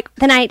and I'm like,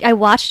 then I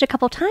watched a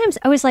couple times.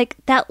 I was like,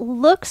 that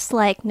looks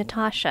like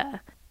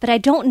Natasha, but I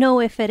don't know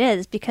if it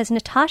is because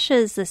Natasha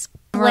is this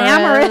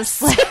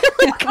glamorous.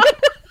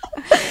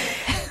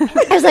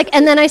 I was like,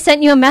 and then I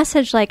sent you a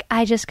message like,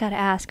 I just got to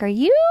ask, are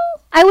you?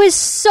 I was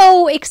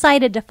so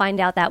excited to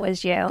find out that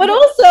was you. But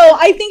also,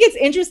 I think it's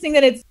interesting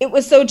that it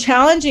was so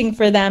challenging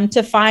for them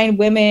to find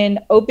women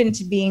open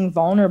to being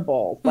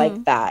vulnerable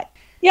like that.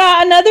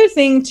 Yeah, another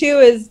thing too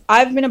is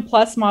I've been a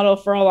plus model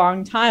for a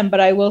long time, but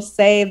I will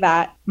say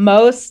that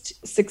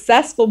most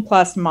successful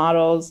plus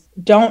models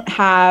don't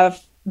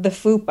have the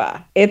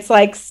fupa. It's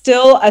like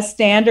still a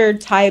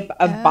standard type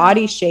of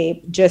body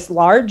shape, just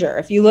larger.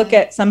 If you look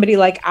at somebody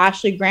like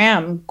Ashley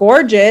Graham,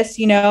 gorgeous,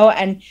 you know,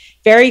 and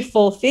very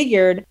full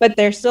figured, but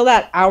they're still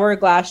that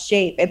hourglass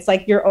shape. It's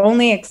like you're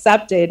only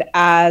accepted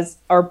as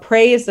or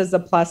praised as a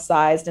plus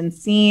sized and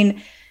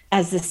seen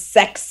as a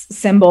sex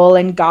symbol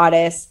and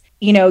goddess.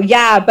 You know,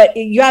 yeah, but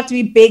you have to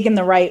be big in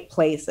the right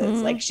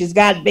places. Like she's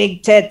got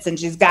big tits and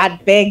she's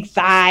got big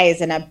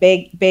thighs and a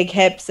big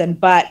hips and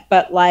butt.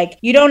 But like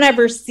you don't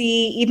ever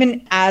see,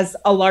 even as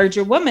a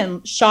larger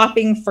woman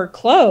shopping for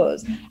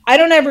clothes, I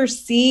don't ever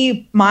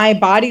see my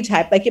body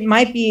type. Like it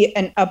might be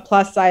a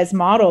plus size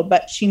model,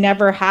 but she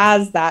never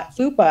has that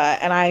fupa.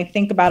 And I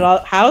think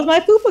about how's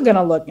my fupa going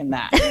to look in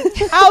that?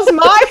 How's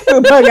my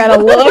fupa going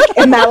to look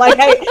in that? Like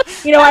I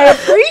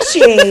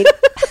appreciate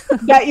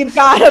that you've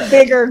got a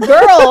bigger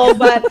girl,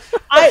 but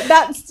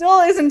that still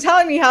isn't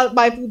telling me how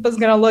my fupa is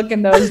going to look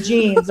in those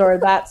jeans or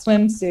that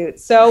swimsuit.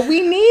 So we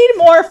need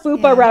more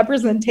fupa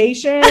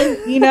representation,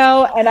 you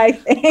know, and I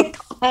think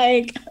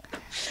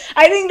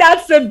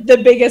that's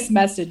the biggest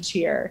message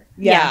here.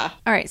 Yeah.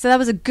 All right. So that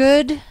was a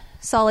good,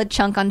 solid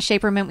chunk on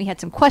Shapermint. We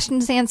had some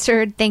questions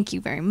answered. Thank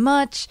you very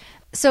much.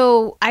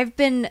 So I've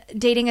been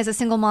dating as a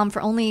single mom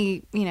for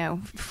only,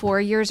 4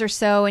 years or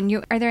so.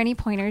 And are there any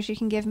pointers you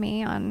can give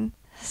me on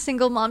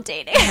single mom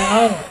dating?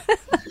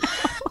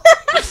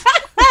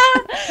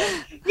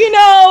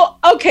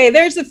 Okay,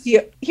 there's a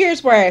few.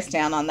 Here's where I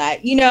stand on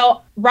that.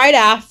 Right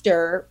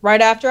after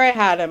I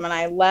had him and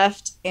I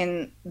left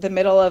in the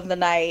middle of the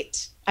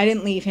night, I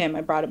didn't leave him.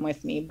 I brought him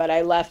with me, but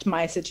I left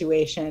my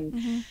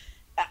situation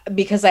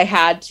because I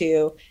had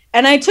to.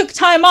 And I took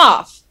time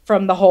off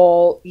from the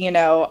whole,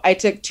 I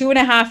took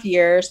 2.5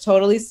 years,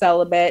 totally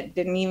celibate,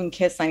 didn't even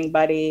kiss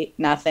anybody,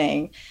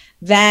 nothing.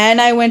 Then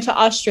I went to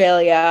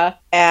Australia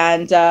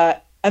and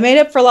I made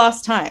up for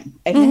lost time.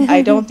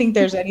 I don't think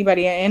there's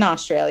anybody in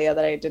Australia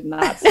that I did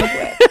not stick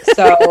with.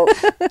 So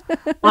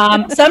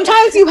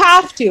sometimes you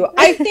have to.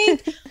 I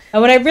think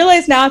what I've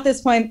realized now at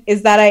this point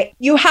is that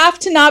you have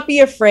to not be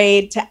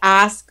afraid to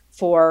ask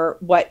for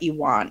what you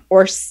want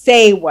or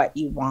say what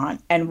you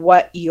want and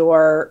what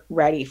you're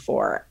ready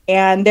for.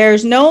 And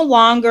there's no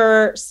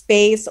longer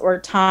space or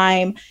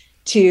time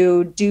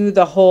to do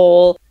the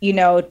whole,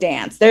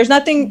 dance. There's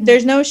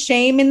no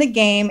shame in the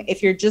game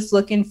if you're just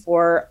looking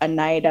for a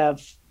night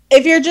of,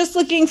 if you're just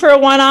looking for a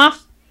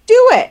one-off,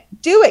 do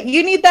it.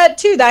 You need that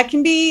too. That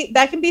can be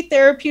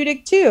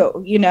therapeutic too,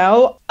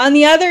 On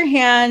the other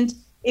hand,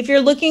 if you're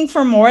looking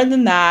for more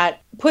than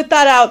that, put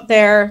that out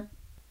there.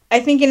 I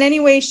think in any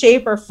way,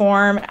 shape, or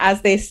form,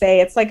 as they say,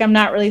 it's like I'm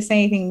not really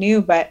saying anything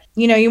new, but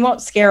you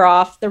won't scare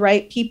off the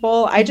right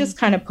people. I just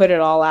kind of put it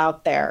all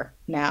out there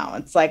now.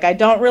 It's like I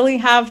don't really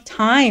have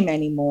time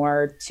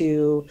anymore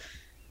to.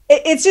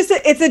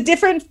 It's a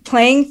different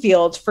playing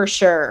field for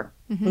sure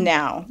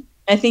now.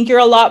 I think you're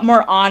a lot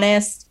more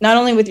honest, not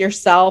only with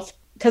yourself,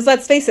 because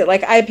let's face it,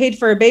 like I paid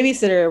for a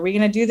babysitter. Are we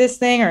going to do this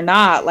thing or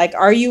not? Like,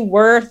 are you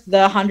worth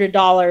the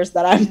 $100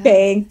 that I'm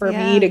paying for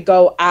me to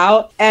go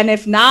out? And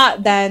if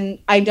not, then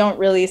I don't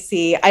really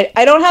see,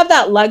 I don't have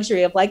that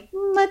luxury of like,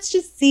 let's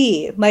just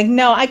see. Like,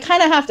 no, I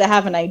kind of have to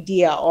have an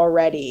idea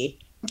already.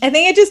 I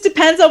think it just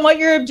depends on what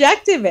your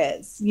objective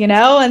is,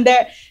 and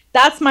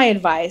that's my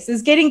advice,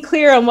 is getting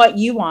clear on what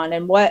you want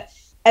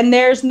and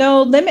there's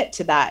no limit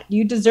to that.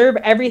 You deserve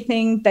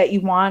everything that you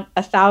want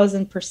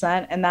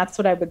 1,000%. And that's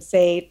what I would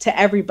say to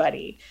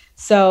everybody.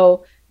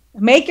 So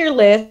make your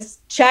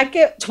list, check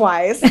it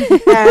twice,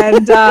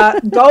 and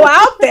go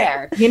out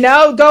there,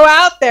 go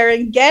out there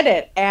and get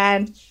it.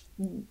 And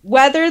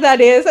whether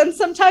that is, and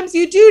sometimes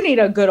you do need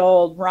a good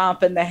old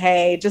romp in the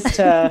hay just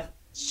to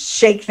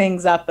shake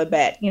things up a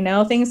bit.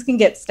 Things can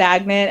get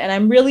stagnant. And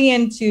I'm really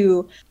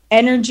into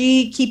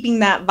energy, keeping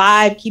that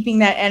vibe, keeping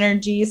that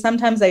energy.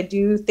 Sometimes I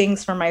do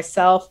things for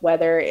myself,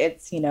 whether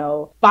it's,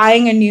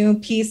 buying a new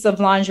piece of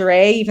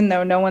lingerie, even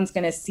though no one's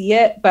going to see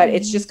it, but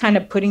it's just kind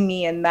of putting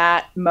me in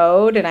that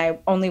mode. And I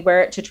only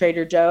wear it to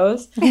Trader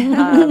Joe's.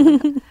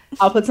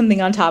 I'll put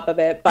something on top of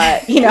it,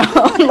 but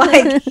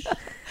like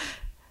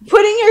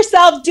putting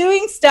yourself,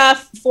 doing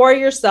stuff for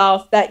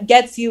yourself that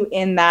gets you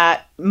in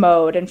that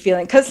mode and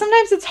feeling, because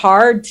sometimes it's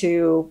hard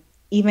to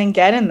even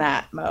get in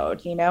that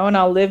mode, and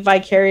I'll live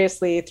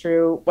vicariously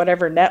through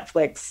whatever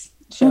Netflix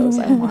shows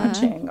I'm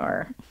watching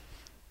or.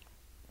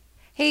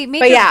 Hey,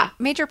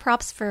 major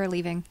props for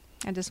leaving.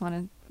 I just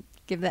want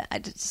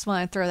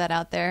to throw that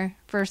out there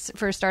for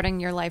starting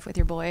your life with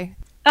your boy.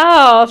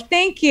 Oh,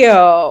 thank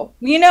you.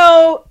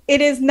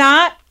 It is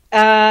not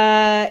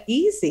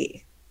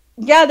easy.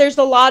 Yeah, there's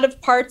a lot of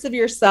parts of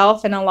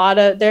yourself and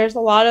there's a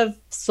lot of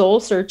soul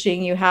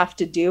searching you have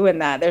to do in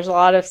that. There's a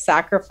lot of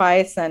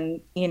sacrifice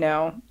and,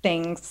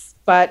 things,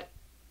 but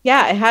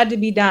yeah, it had to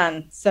be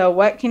done. So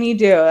what can you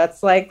do?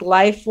 That's like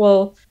life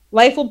will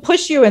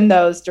push you in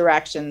those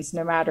directions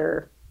no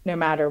matter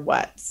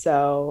what.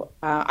 So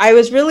I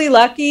was really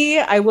lucky.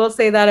 I will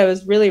say that I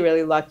was really,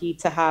 really lucky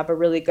to have a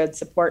really good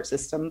support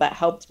system that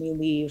helped me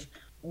leave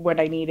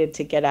when I needed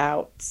to get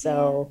out.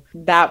 So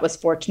that was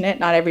fortunate.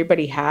 Not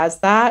everybody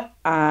has that.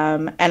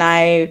 And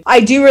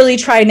I do really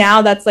try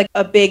now. That's like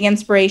a big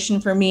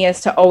inspiration for me, is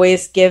to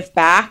always give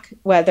back,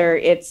 whether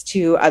it's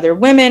to other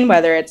women,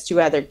 whether it's to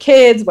other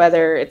kids,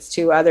 whether it's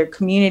to other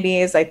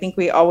communities. I think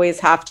we always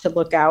have to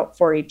look out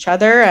for each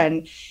other.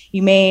 And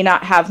you may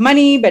not have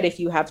money, but if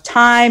you have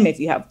time, if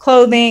you have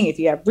clothing, if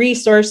you have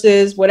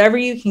resources, whatever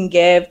you can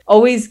give,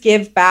 always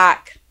give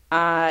back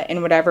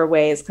in whatever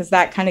ways, because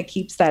that kind of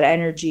keeps that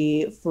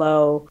energy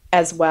flow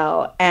as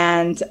well.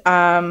 And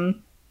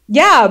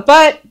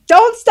but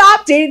don't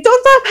stop dating.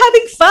 Don't stop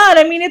having fun.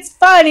 I mean, it's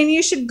fun and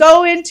you should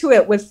go into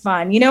it with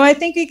fun. I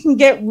think it can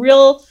get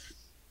real.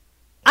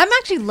 I'm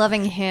actually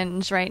loving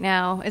Hinge right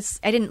now.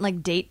 I didn't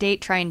like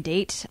try and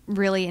date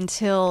really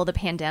until the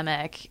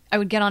pandemic. I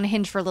would get on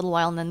Hinge for a little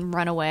while and then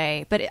run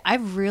away. But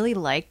I've really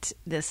liked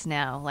this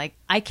now. Like,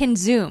 I can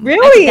Zoom.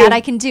 Really?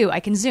 I can do. I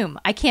can Zoom.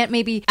 I can't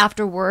maybe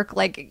after work,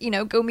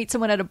 go meet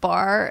someone at a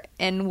bar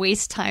and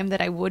waste time that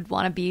I would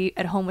want to be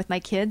at home with my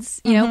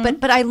kids,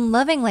 But I'm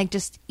loving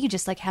you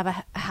just have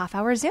a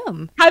half-hour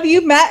Zoom. Have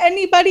you met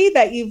anybody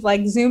that you've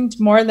Zoomed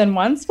more than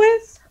once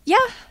with? Yeah.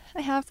 I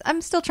have.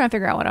 I'm still trying to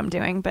figure out what I'm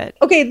doing, but...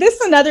 Okay, this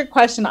is another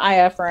question I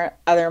have for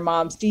other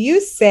moms. Do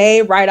you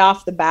say right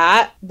off the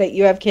bat that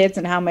you have kids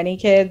and how many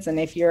kids? And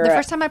if you're... The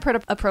first time I put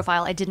up a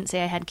profile, I didn't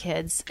say I had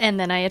kids. And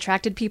then I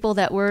attracted people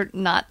that were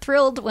not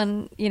thrilled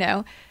when,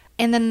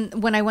 And then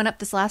when I went up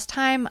this last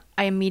time,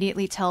 I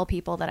immediately tell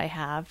people that I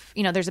have...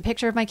 there's a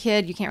picture of my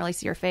kid. You can't really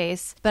see your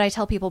face. But I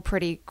tell people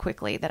pretty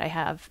quickly that I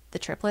have the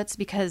triplets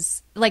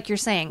because, like you're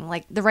saying,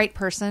 the right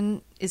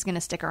person is going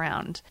to stick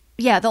around.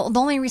 Yeah, the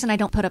only reason I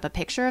don't put up a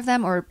picture of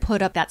them or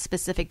put up that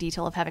specific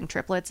detail of having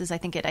triplets is I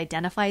think it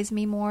identifies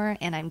me more,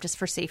 and I'm just,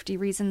 for safety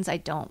reasons, I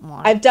don't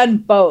want... I've done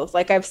both.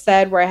 Like I've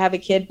said, where I have a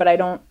kid, but I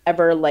don't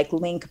ever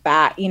link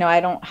back. I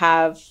don't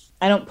have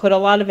I don't put a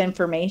lot of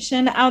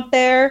information out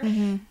there.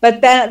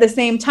 But then at the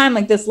same time,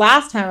 like this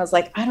last time, I was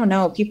like, I don't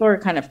know, people are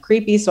kind of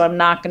creepy, so I'm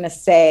not going to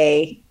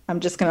say, I'm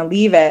just going to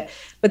leave it.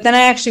 But then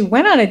I actually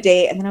went on a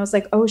date, and then I was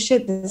like, oh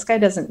shit, this guy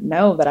doesn't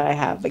know that I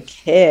have a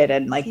kid.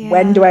 And like,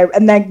 when do I,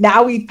 and like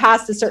now we've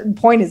passed a certain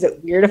point. Is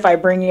it weird if I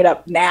bring it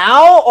up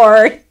now?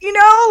 Or, you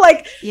know,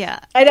 like,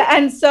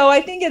 and so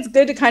I think it's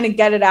good to kind of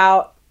get it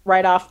out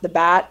right off the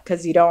bat,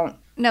 because you don't.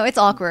 No, it's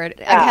awkward.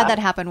 Yeah. I've had that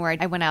happen where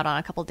I went out on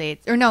a couple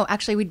dates. Or no,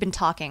 actually, we'd been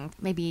talking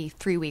maybe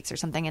 3 weeks or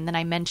something. And then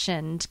I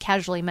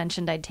casually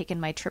mentioned I'd taken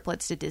my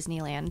triplets to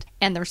Disneyland.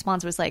 And the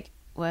response was like,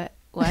 what?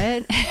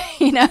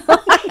 You know?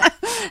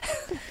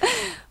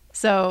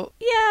 So,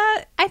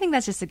 yeah, I think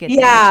that's just a good thing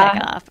to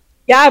check off.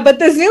 Yeah, but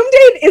the Zoom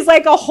date is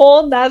like a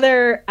whole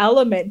nother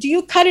element. Do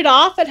you cut it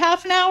off at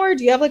half an hour?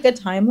 Do you have like a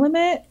time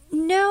limit?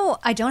 No,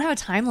 I don't have a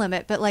time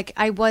limit, but like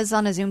I was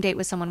on a Zoom date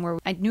with someone where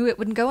I knew it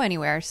wouldn't go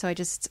anywhere. So I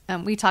just,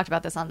 we talked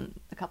about this on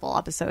a couple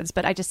episodes,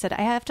 but I just said,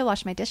 I have to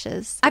wash my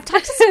dishes. I've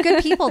talked to some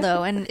good people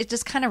though, and it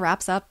just kind of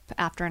wraps up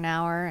after an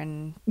hour.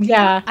 And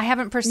I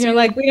haven't pursued. You're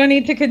like, we don't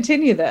need to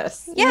continue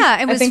this. Yeah,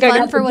 it was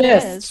fun for what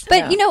it is.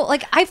 But you know,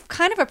 like I've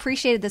kind of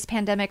appreciated this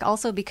pandemic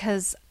also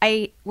because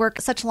I work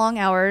such long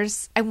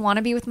hours. I want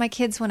to be with my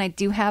kids when I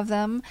do have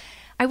them.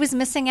 I was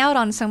missing out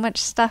on so much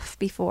stuff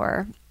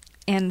before.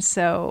 And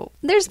so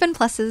there's been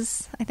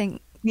pluses, I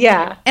think.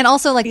 Yeah. And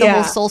also like the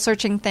whole soul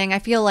searching thing. I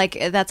feel like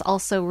that's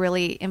also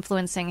really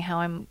influencing how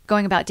I'm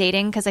going about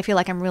dating, because I feel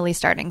like I'm really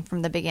starting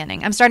from the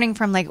beginning. I'm starting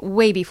from like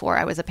way before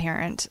I was a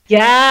parent.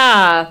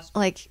 Yeah.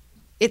 Like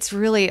it's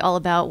really all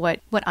about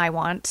what I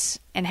want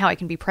and how I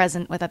can be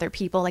present with other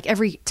people. Like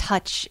every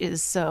touch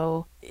is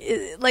so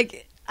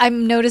like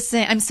I'm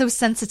noticing I'm so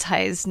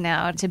sensitized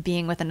now to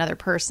being with another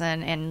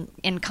person,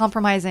 and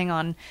compromising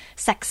on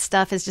sex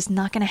stuff is just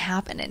not going to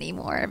happen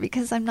anymore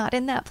because I'm not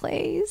in that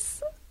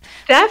place.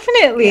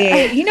 Definitely.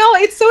 Yeah. You know,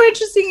 it's so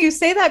interesting you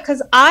say that,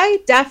 because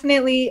I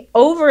definitely,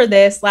 over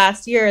this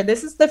last year,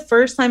 this is the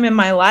first time in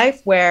my life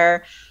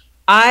where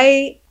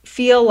I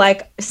feel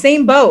like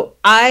same boat.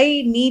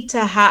 I need to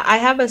I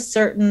have a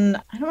certain,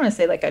 I don't want to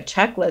say like a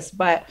checklist,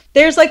 but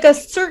there's like a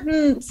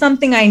certain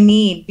something I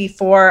need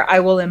before I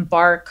will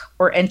embark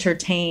or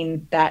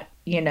entertain that,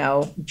 you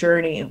know,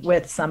 journey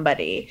with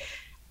somebody.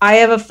 I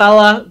have a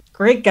fella,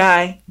 great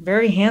guy,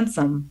 very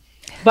handsome,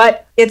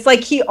 but it's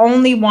like he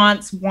only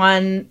wants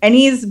one, and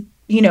he's,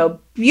 you know,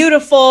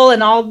 beautiful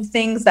and all the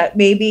things that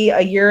maybe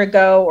a year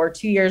ago or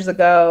 2 years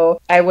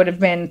ago I would have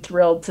been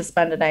thrilled to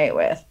spend a night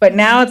with. But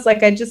now it's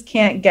like I just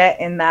can't get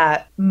in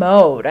that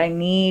mode. I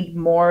need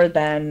more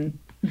than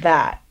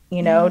that,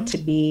 you know, to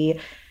be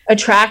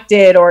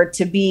attracted or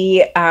to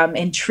be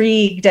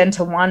intrigued and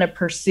to want to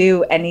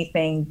pursue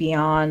anything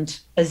beyond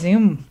a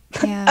Zoom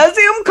a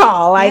Zoom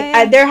call.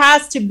 I there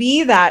has to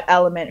be that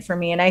element for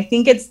me, and I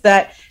think it's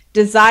that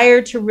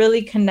desire to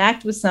really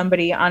connect with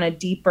somebody on a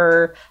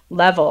deeper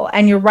level.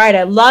 And you're right.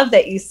 I love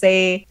that you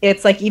say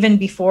it's like even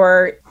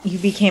before you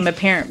became a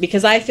parent,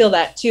 because I feel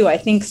that too. I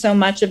think so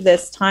much of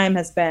this time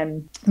has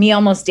been me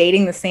almost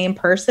dating the same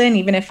person,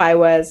 even if I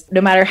was, no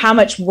matter how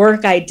much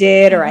work I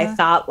did, or I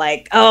thought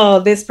like, oh,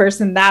 this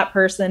person, that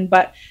person,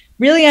 but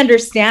really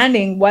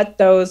understanding what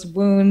those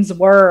wounds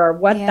were, or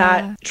what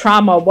that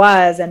trauma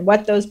was, and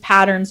what those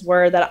patterns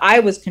were that I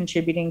was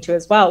contributing to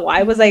as well.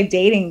 Why was I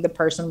dating the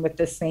person with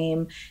the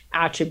same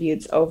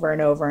attributes over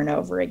and over and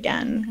over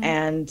again?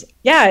 And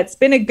yeah, it's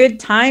been a good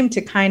time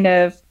to kind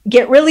of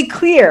get really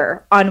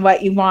clear on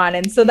what you want.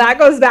 And so that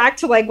goes back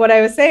to like what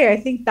I was saying.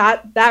 I think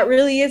that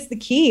really is the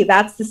key.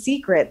 That's the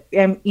secret.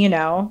 And, you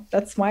know,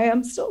 that's why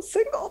I'm still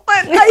single.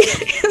 But like,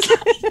 it's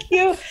like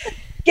you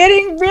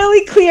getting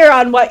really clear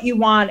on what you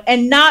want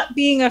and not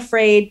being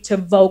afraid to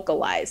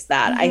vocalize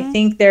that. I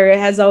think there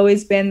has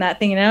always been that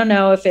thing, and I don't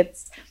know if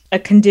it's a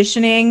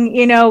conditioning,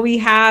 you know, we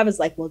have, is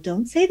like, well,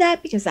 don't say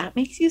that because that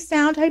makes you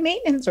sound high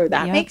maintenance, or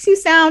that makes you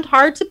sound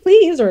hard to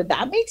please, or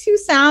that makes you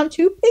sound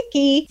too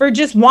picky for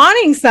just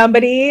wanting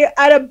somebody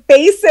at a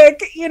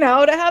basic, you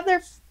know, to have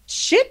their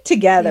shit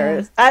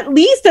together, at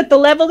least at the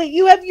level that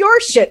you have your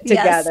shit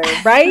together,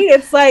 right?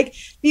 It's like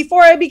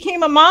before I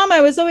became a mom, I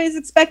was always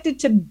expected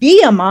to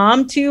be a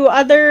mom to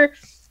other,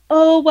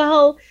 oh,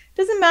 well,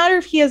 doesn't matter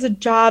if he has a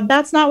job.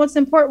 That's not what's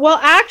important. Well,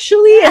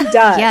 actually it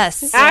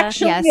does.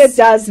 It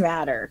does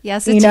matter.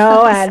 Yes, it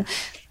does. And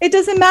it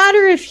doesn't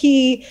matter if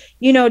he,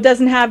 you know,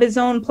 doesn't have his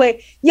own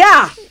plate.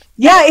 Yeah,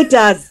 it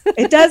does.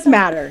 It does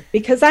matter,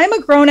 because I'm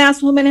a grown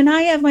ass woman and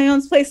I have my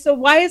own place. So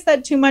why is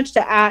that too much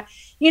to add?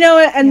 You know,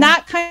 and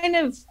that kind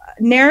of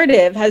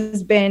narrative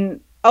has been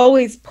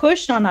always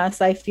pushed on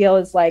us, I feel,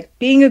 is like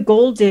being a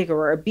gold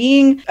digger or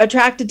being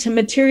attracted to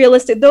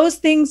materialistic. Those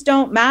things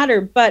don't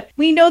matter, but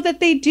we know that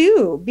they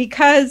do,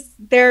 because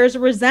there's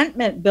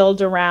resentment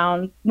built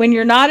around when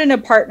you're not in a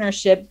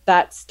partnership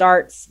that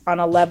starts on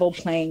a level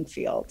playing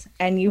field,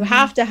 and you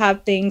have to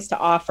have things to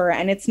offer.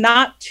 And it's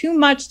not too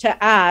much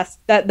to ask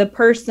that the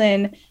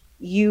person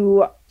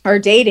you are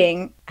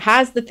dating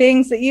has the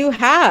things that you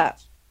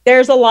have.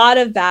 There's a lot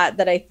of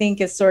that I think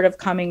is sort of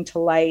coming to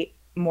light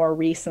more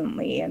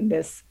recently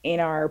in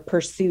our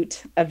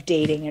pursuit of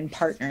dating and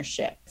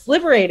partnership. It's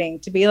liberating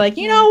to be like,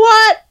 you know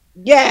what?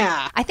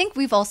 Yeah. I think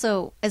we've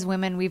also, as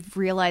women, we've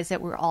realized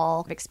that we're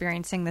all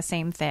experiencing the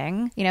same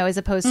thing, you know, as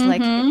opposed to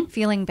like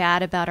feeling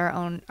bad about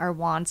our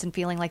wants and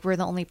feeling like we're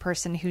the only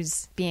person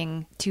who's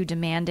being too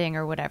demanding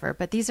or whatever.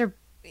 But these are,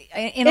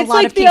 in a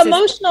lot of cases, the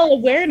emotional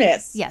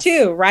awareness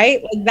too,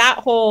 right? Like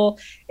that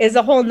is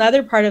a whole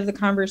nother part of the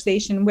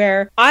conversation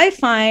where I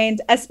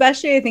find,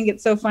 especially, I think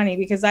it's so funny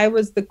because I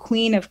was the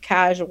queen of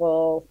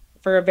casual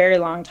for a very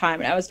long time.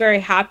 And I was very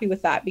happy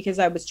with that because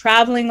I was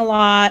traveling a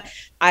lot.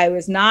 I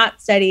was not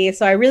steady.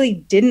 So I really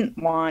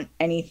didn't want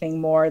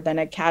anything more than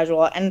a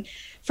casual. And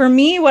for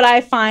me, what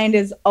I find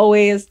is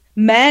always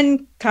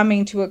men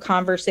coming to a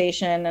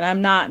conversation, and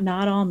I'm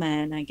not all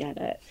men, I get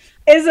it,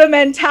 is a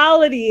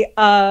mentality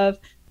of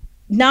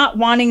not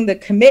wanting the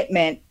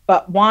commitment,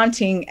 but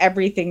wanting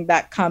everything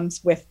that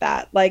comes with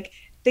that. Like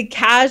the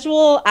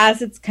casual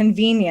as it's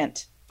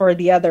convenient for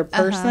the other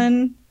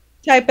person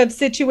type of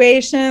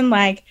situation.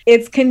 Like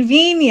it's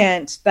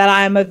convenient that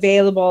I'm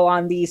available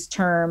on these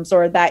terms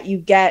or that you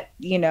get,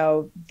 you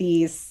know,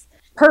 these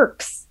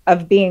perks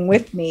of being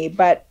with me.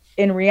 But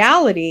in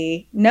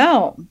reality,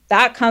 no,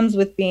 that comes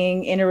with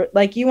being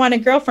like you want a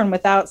girlfriend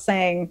without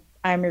saying,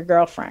 I'm your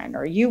girlfriend,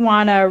 or you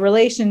want a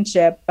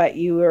relationship, but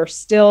you are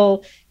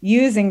still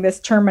using this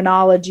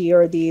terminology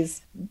or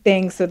these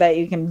things so that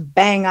you can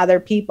bang other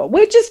people,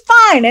 which is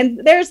fine.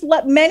 And there's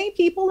many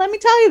people, let me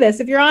tell you this,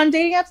 if you're on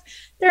dating apps,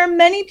 there are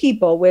many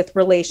people with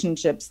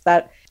relationships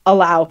that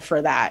allow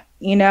for that,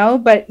 you know,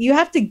 but you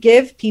have to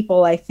give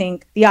people, I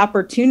think, the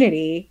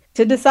opportunity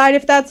to decide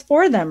if that's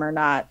for them or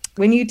not.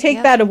 When you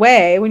take that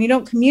away, when you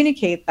don't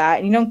communicate that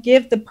and you don't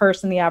give the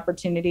person the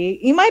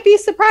opportunity, you might be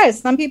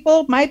surprised. Some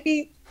people might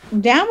be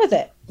down with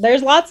it.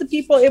 There's lots of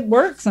people, it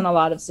works in a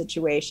lot of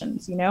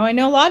situations. You know, I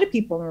know a lot of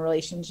people in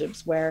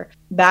relationships where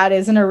that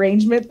is an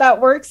arrangement that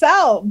works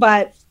out.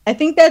 But I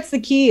think that's the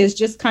key, is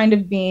just kind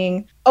of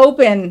being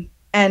open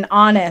and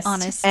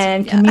honest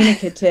and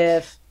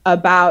communicative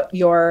about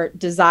your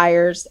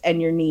desires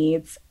and your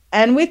needs,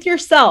 and with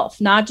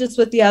yourself, not just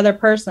with the other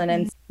person,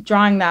 and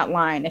drawing that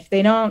line. If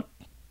they don't,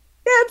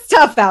 it's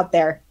tough out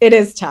there. It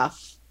is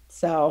tough.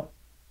 So,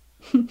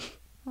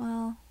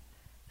 well,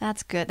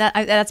 that's good.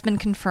 That's been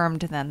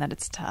confirmed then that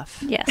it's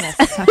tough. Yes.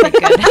 Okay,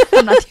 good.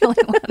 I'm not the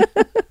only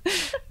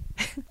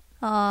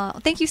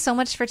one. Thank you so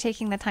much for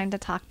taking the time to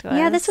talk to us.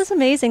 Yeah, this was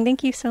amazing.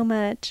 Thank you so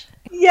much.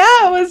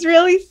 Yeah, it was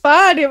really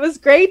fun. It was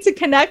great to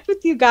connect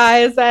with you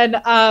guys.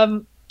 And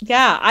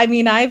yeah, I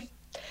mean, I've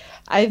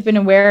been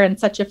aware and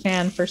such a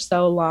fan for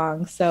so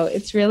long. So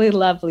it's really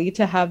lovely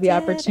to have the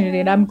opportunity.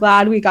 And I'm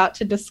glad we got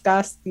to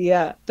discuss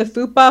the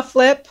fupa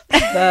flip,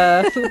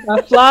 the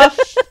fupa fluff,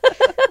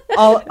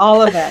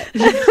 all of it.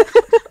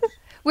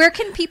 Where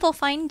can people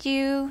find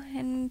you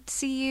and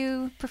see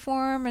you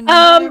perform? And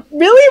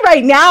really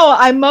right now,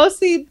 I'm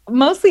mostly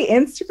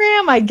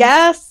Instagram, I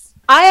guess.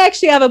 I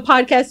actually have a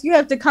podcast. You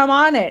have to come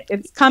on it.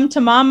 It's Come to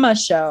Mama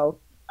Show.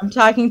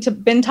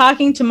 Been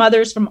talking to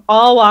mothers from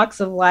all walks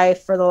of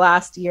life for the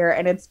last year,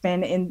 and it's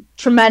been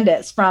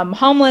tremendous, from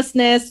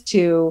homelessness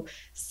to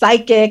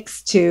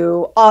psychics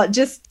to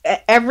just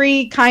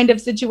every kind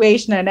of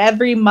situation and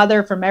every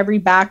mother from every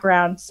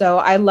background. So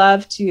I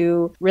love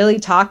to really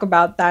talk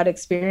about that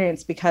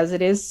experience because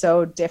it is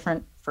so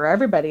different for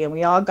everybody, and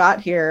we all got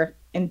here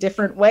in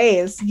different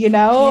ways, you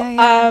know?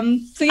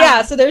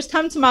 So there's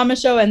Come to Mama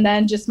Show, and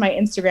then just my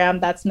Instagram,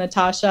 that's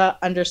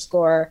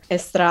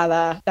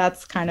Natasha_Estrada.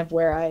 That's kind of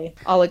where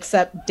I'll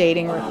accept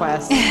dating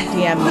requests.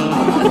 DM me.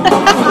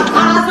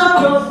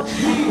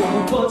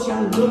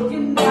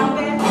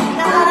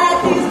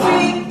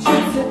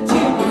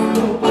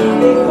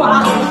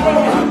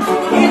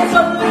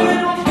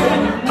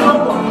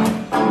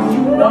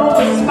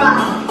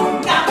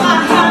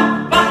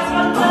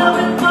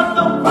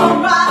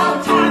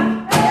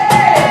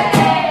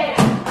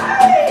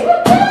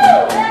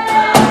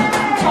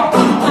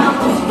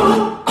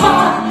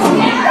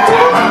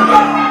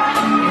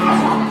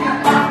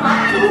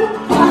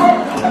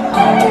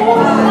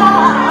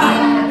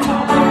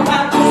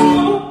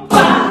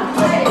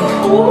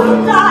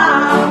 Ooh,